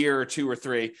a year or 2 or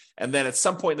 3. And then at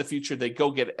some point in the future, they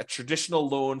go get a traditional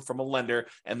loan from a lender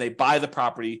and they buy the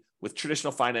property with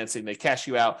traditional financing. They cash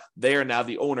you out. They are now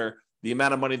the owner. The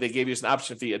amount of money they gave you as an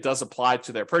option fee, it does apply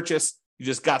to their purchase. You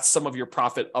just got some of your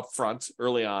profit up front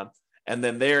early on, and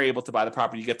then they're able to buy the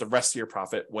property. You get the rest of your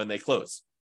profit when they close.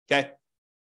 Okay.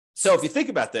 So if you think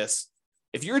about this,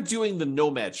 if you're doing the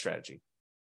nomad strategy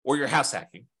or you're house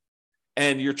hacking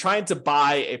and you're trying to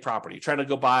buy a property, trying to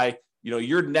go buy,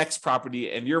 your next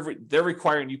property, and they're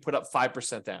requiring you put up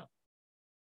 5% down.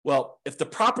 Well, if the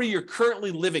property you're currently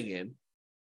living in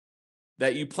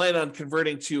that you plan on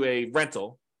converting to a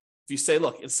rental, if you say,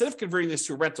 look, instead of converting this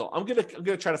to a rental, I'm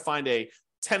gonna try to find a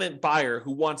tenant buyer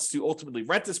who wants to ultimately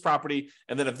rent this property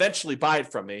and then eventually buy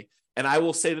it from me. And I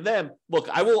will say to them, look,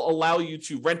 I will allow you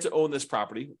to rent to own this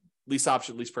property, lease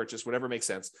option, lease purchase, whatever makes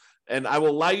sense. And I will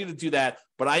allow you to do that,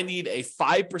 but I need a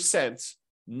 5%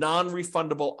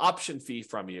 non-refundable option fee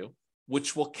from you,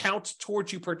 which will count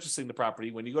towards you purchasing the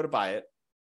property when you go to buy it.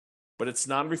 But it's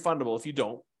non-refundable if you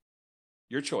don't,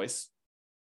 your choice.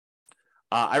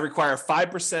 I require a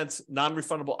 5%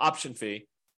 non-refundable option fee.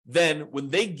 Then when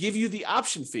they give you the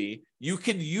option fee, you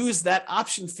can use that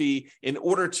option fee in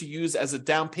order to use as a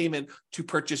down payment to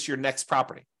purchase your next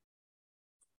property.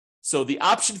 So the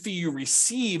option fee you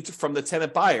received from the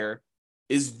tenant buyer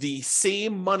is the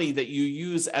same money that you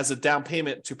use as a down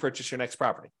payment to purchase your next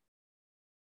property.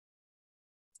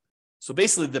 So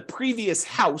basically, the previous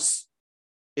house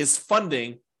is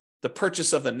funding the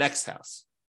purchase of the next house.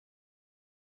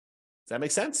 Does that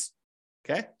make sense?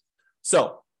 Okay.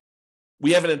 So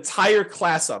we have an entire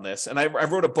class on this, and I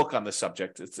wrote a book on this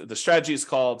subject. The strategy is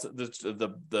called,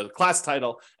 the class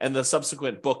title and the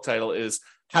subsequent book title is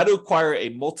How to Acquire a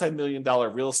Multi-Million-Dollar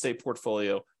Real Estate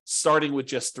Portfolio Starting with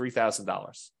Just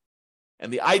 $3,000.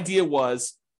 And the idea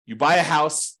was you buy a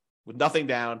house with nothing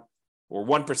down or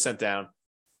 1% down,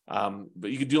 but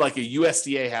you could do like a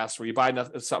USDA house where you buy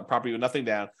some property with nothing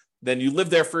down. Then you live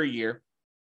there for a year.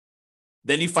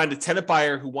 Then you find a tenant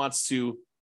buyer who wants to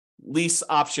lease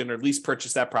option or lease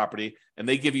purchase that property, and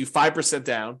they give you 5%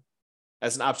 down.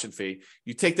 as an option fee.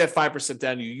 You take that 5%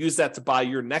 down, you use that to buy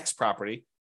your next property.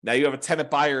 Now you have a tenant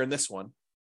buyer in this one.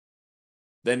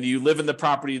 Then you live in the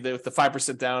property with the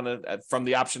 5% down from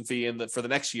the option fee for the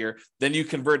next year. Then you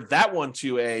convert that one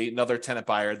to another tenant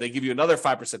buyer. They give you another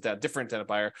 5% down, different tenant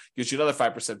buyer gives you another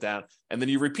 5% down. And then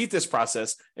you repeat this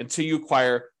process until you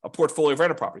acquire a portfolio of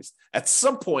rental properties. At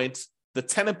some point, the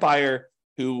tenant buyer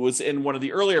who was in one of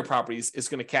the earlier properties is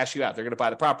going to cash you out. They're going to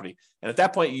buy the property. And at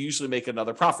that point, you usually make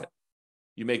another profit.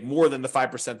 You make more than the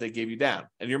 5% they gave you down.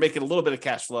 And you're making a little bit of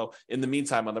cash flow in the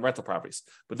meantime on the rental properties.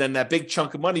 But then that big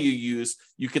chunk of money you use,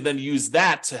 you can then use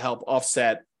that to help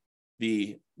offset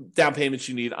the down payments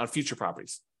you need on future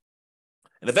properties.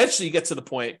 And eventually you get to the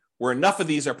point where enough of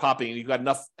these are popping and you've got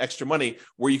enough extra money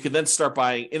where you can then start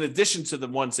buying, in addition to the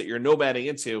ones that you're nomading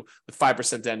into with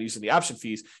 5% down using the option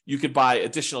fees, you could buy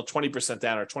additional 20%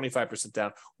 down or 25%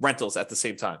 down rentals at the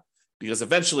same time. Because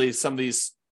eventually some of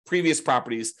these previous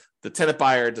properties, the tenant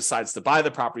buyer decides to buy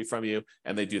the property from you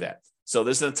and they do that. So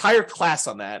there's an entire class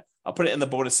on that. I'll put it in the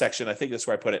bonus section. I think that's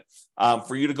where I put it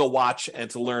for you to go watch and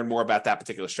to learn more about that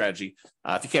particular strategy.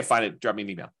 If you can't find it, drop me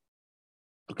an email.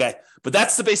 Okay. But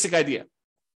that's the basic idea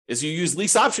is you use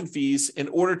lease option fees in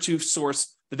order to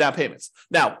source the down payments.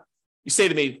 Now you say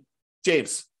to me,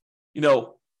 James,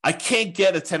 I can't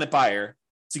get a tenant buyer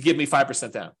to give me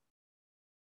 5% down.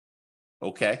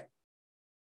 Okay.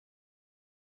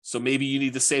 So maybe you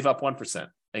need to save up 1%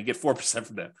 and get 4%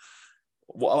 from them.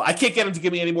 Well, I can't get them to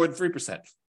give me any more than 3%.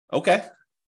 Okay.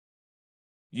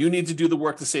 You need to do the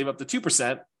work to save up to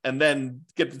 2% and then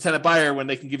get the tenant buyer when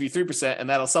they can give you 3% and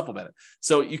that'll supplement it.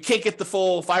 So you can't get the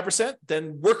full 5%,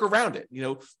 then work around it.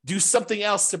 Do something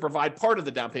else to provide part of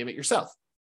the down payment yourself.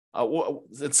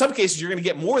 In some cases, you're going to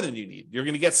get more than you need. You're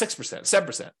going to get 6%,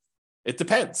 7%. It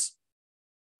depends.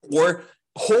 Or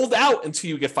hold out until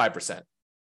you get 5%.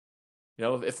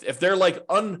 If they're like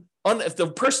if the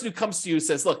person who comes to you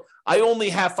says, look, I only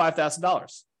have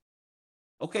 $5,000.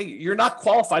 Okay, you're not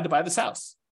qualified to buy this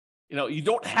house. You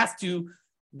don't have to,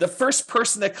 the first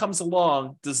person that comes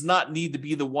along does not need to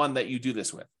be the one that you do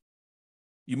this with.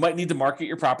 You might need to market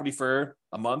your property for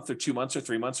a month or 2 months or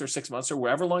 3 months or 6 months or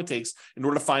whatever long it takes in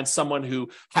order to find someone who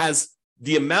has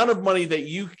the amount of money that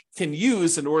you can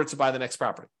use in order to buy the next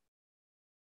property.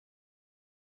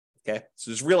 Okay, so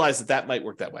just realize that might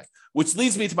work that way, which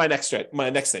leads me to my next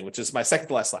thing, which is my second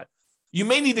to last slide. You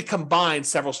may need to combine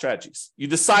several strategies. You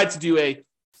decide to do a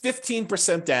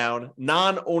 15% down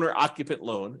non-owner occupant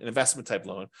loan, an investment type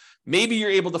loan. Maybe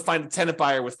you're able to find a tenant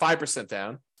buyer with 5%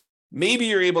 down. Maybe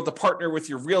you're able to partner with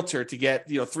your realtor to get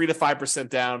 3 to 5%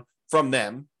 down from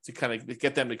them to kind of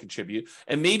get them to contribute.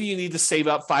 And maybe you need to save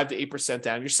up 5 to 8%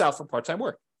 down yourself from part-time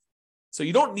work. So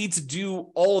you don't need to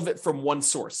do all of it from one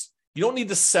source. You don't need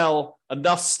to sell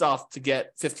enough stuff to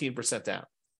get 15% down.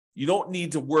 You don't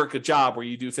need to work a job where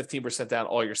you do 15% down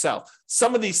all yourself.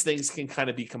 Some of these things can kind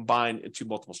of be combined into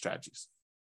multiple strategies.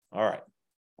 All right.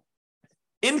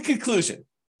 In conclusion,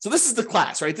 so this is the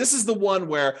class, right? This is the one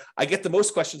where I get the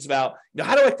most questions about,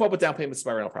 how do I come up with down payments to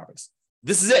my rental properties?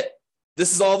 This is it.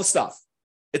 This is all the stuff.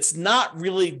 It's not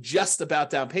really just about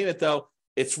down payment, though.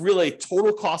 It's really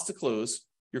total cost to close,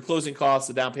 your closing costs,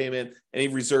 the down payment, any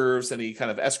reserves, any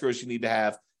kind of escrows you need to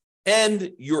have,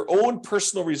 and your own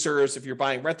personal reserves if you're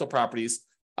buying rental properties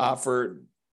for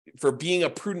being a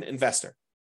prudent investor.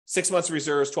 6 months of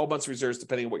reserves, 12 months of reserves,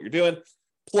 depending on what you're doing.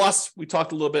 Plus, we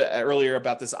talked a little bit earlier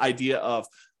about this idea of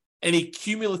any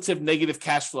cumulative negative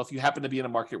cash flow if you happen to be in a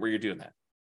market where you're doing that.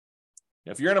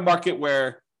 If you're in a market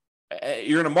where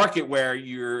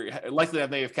you're likely to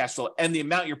have negative cash flow and the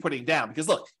amount you're putting down, because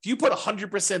look, if you put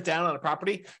 100% down on a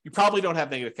property, you probably don't have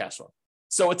negative cash flow.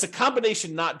 So it's a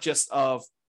combination not just of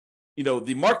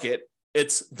the market,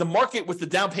 it's the market with the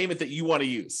down payment that you want to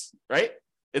use, right?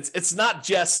 It's not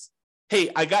just,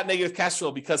 hey, I got negative cash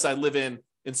flow because I live in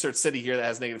insert city here that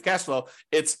has negative cash flow.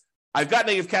 It's I've got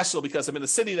negative cash flow because I'm in a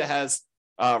city that has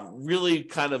really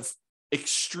kind of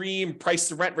extreme price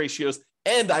to rent ratios,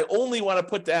 and I only want to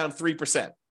put down 3%,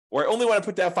 or I only want to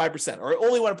put down 5%, or I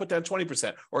only want to put down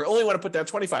 20%, or I only want to put down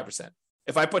 25%.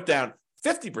 If I put down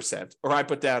 50%, or I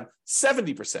put down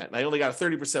 70%, and I only got a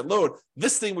 30% load,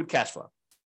 this thing would cash flow.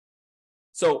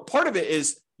 So part of it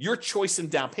is your choice in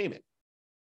down payment.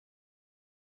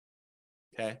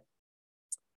 Okay.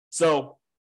 So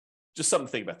just something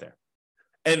to think about there.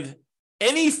 And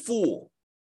any fool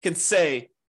can say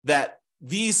that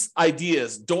these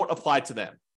ideas don't apply to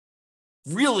them.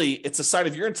 Really, it's a sign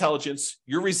of your intelligence,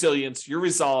 your resilience, your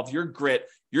resolve, your grit,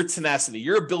 your tenacity,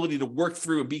 your ability to work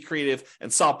through and be creative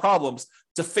and solve problems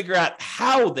to figure out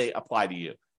how they apply to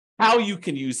you, how you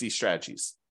can use these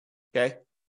strategies. Okay.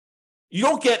 You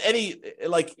don't get any,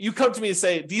 like, you come to me and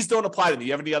say, these don't apply to me.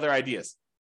 You have any other ideas?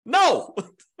 No.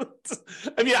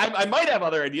 I mean, I might have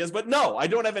other ideas, but no, I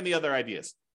don't have any other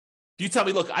ideas. You tell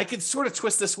me, look, I can sort of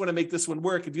twist this one and make this one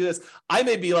work and do this. I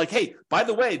may be like, hey, by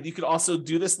the way, you could also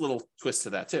do this little twist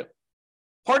to that too.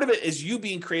 Part of it is you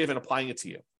being creative and applying it to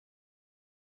you.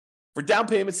 For down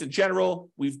payments in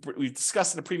general, we've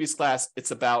discussed in a previous class,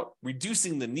 it's about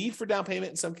reducing the need for down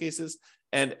payment in some cases.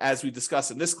 And as we discussed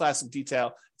in this class in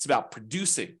detail, it's about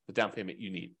producing the down payment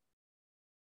you need.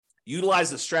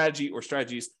 Utilize a strategy or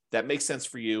strategies that make sense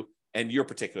for you and your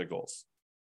particular goals.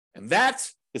 And that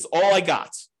is all I got.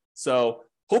 So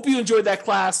hope you enjoyed that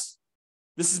class.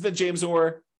 This has been James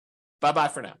Orr. Bye-bye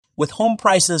for now. With home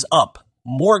prices up,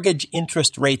 mortgage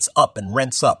interest rates up and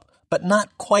rents up, but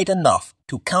not quite enough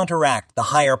to counteract the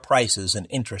higher prices and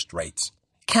interest rates.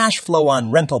 Cash flow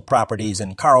on rental properties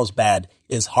in Carlsbad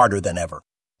is harder than ever.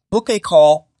 Book a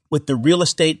call with the Real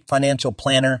Estate Financial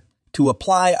Planner to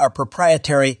apply our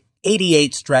proprietary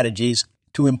 88 strategies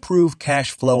to improve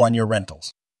cash flow on your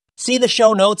rentals. See the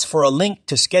show notes for a link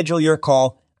to schedule your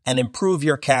call and improve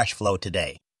your cash flow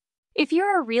today. If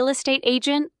you're a real estate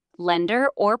agent, lender,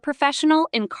 or professional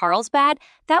in Carlsbad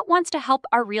that wants to help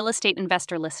our real estate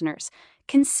investor listeners,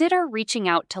 consider reaching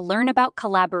out to learn about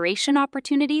collaboration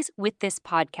opportunities with this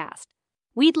podcast.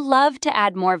 We'd love to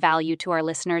add more value to our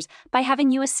listeners by having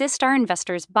you assist our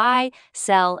investors buy,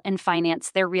 sell, and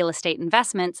finance their real estate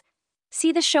investments.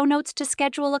 See the show notes to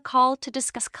schedule a call to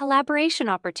discuss collaboration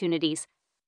opportunities.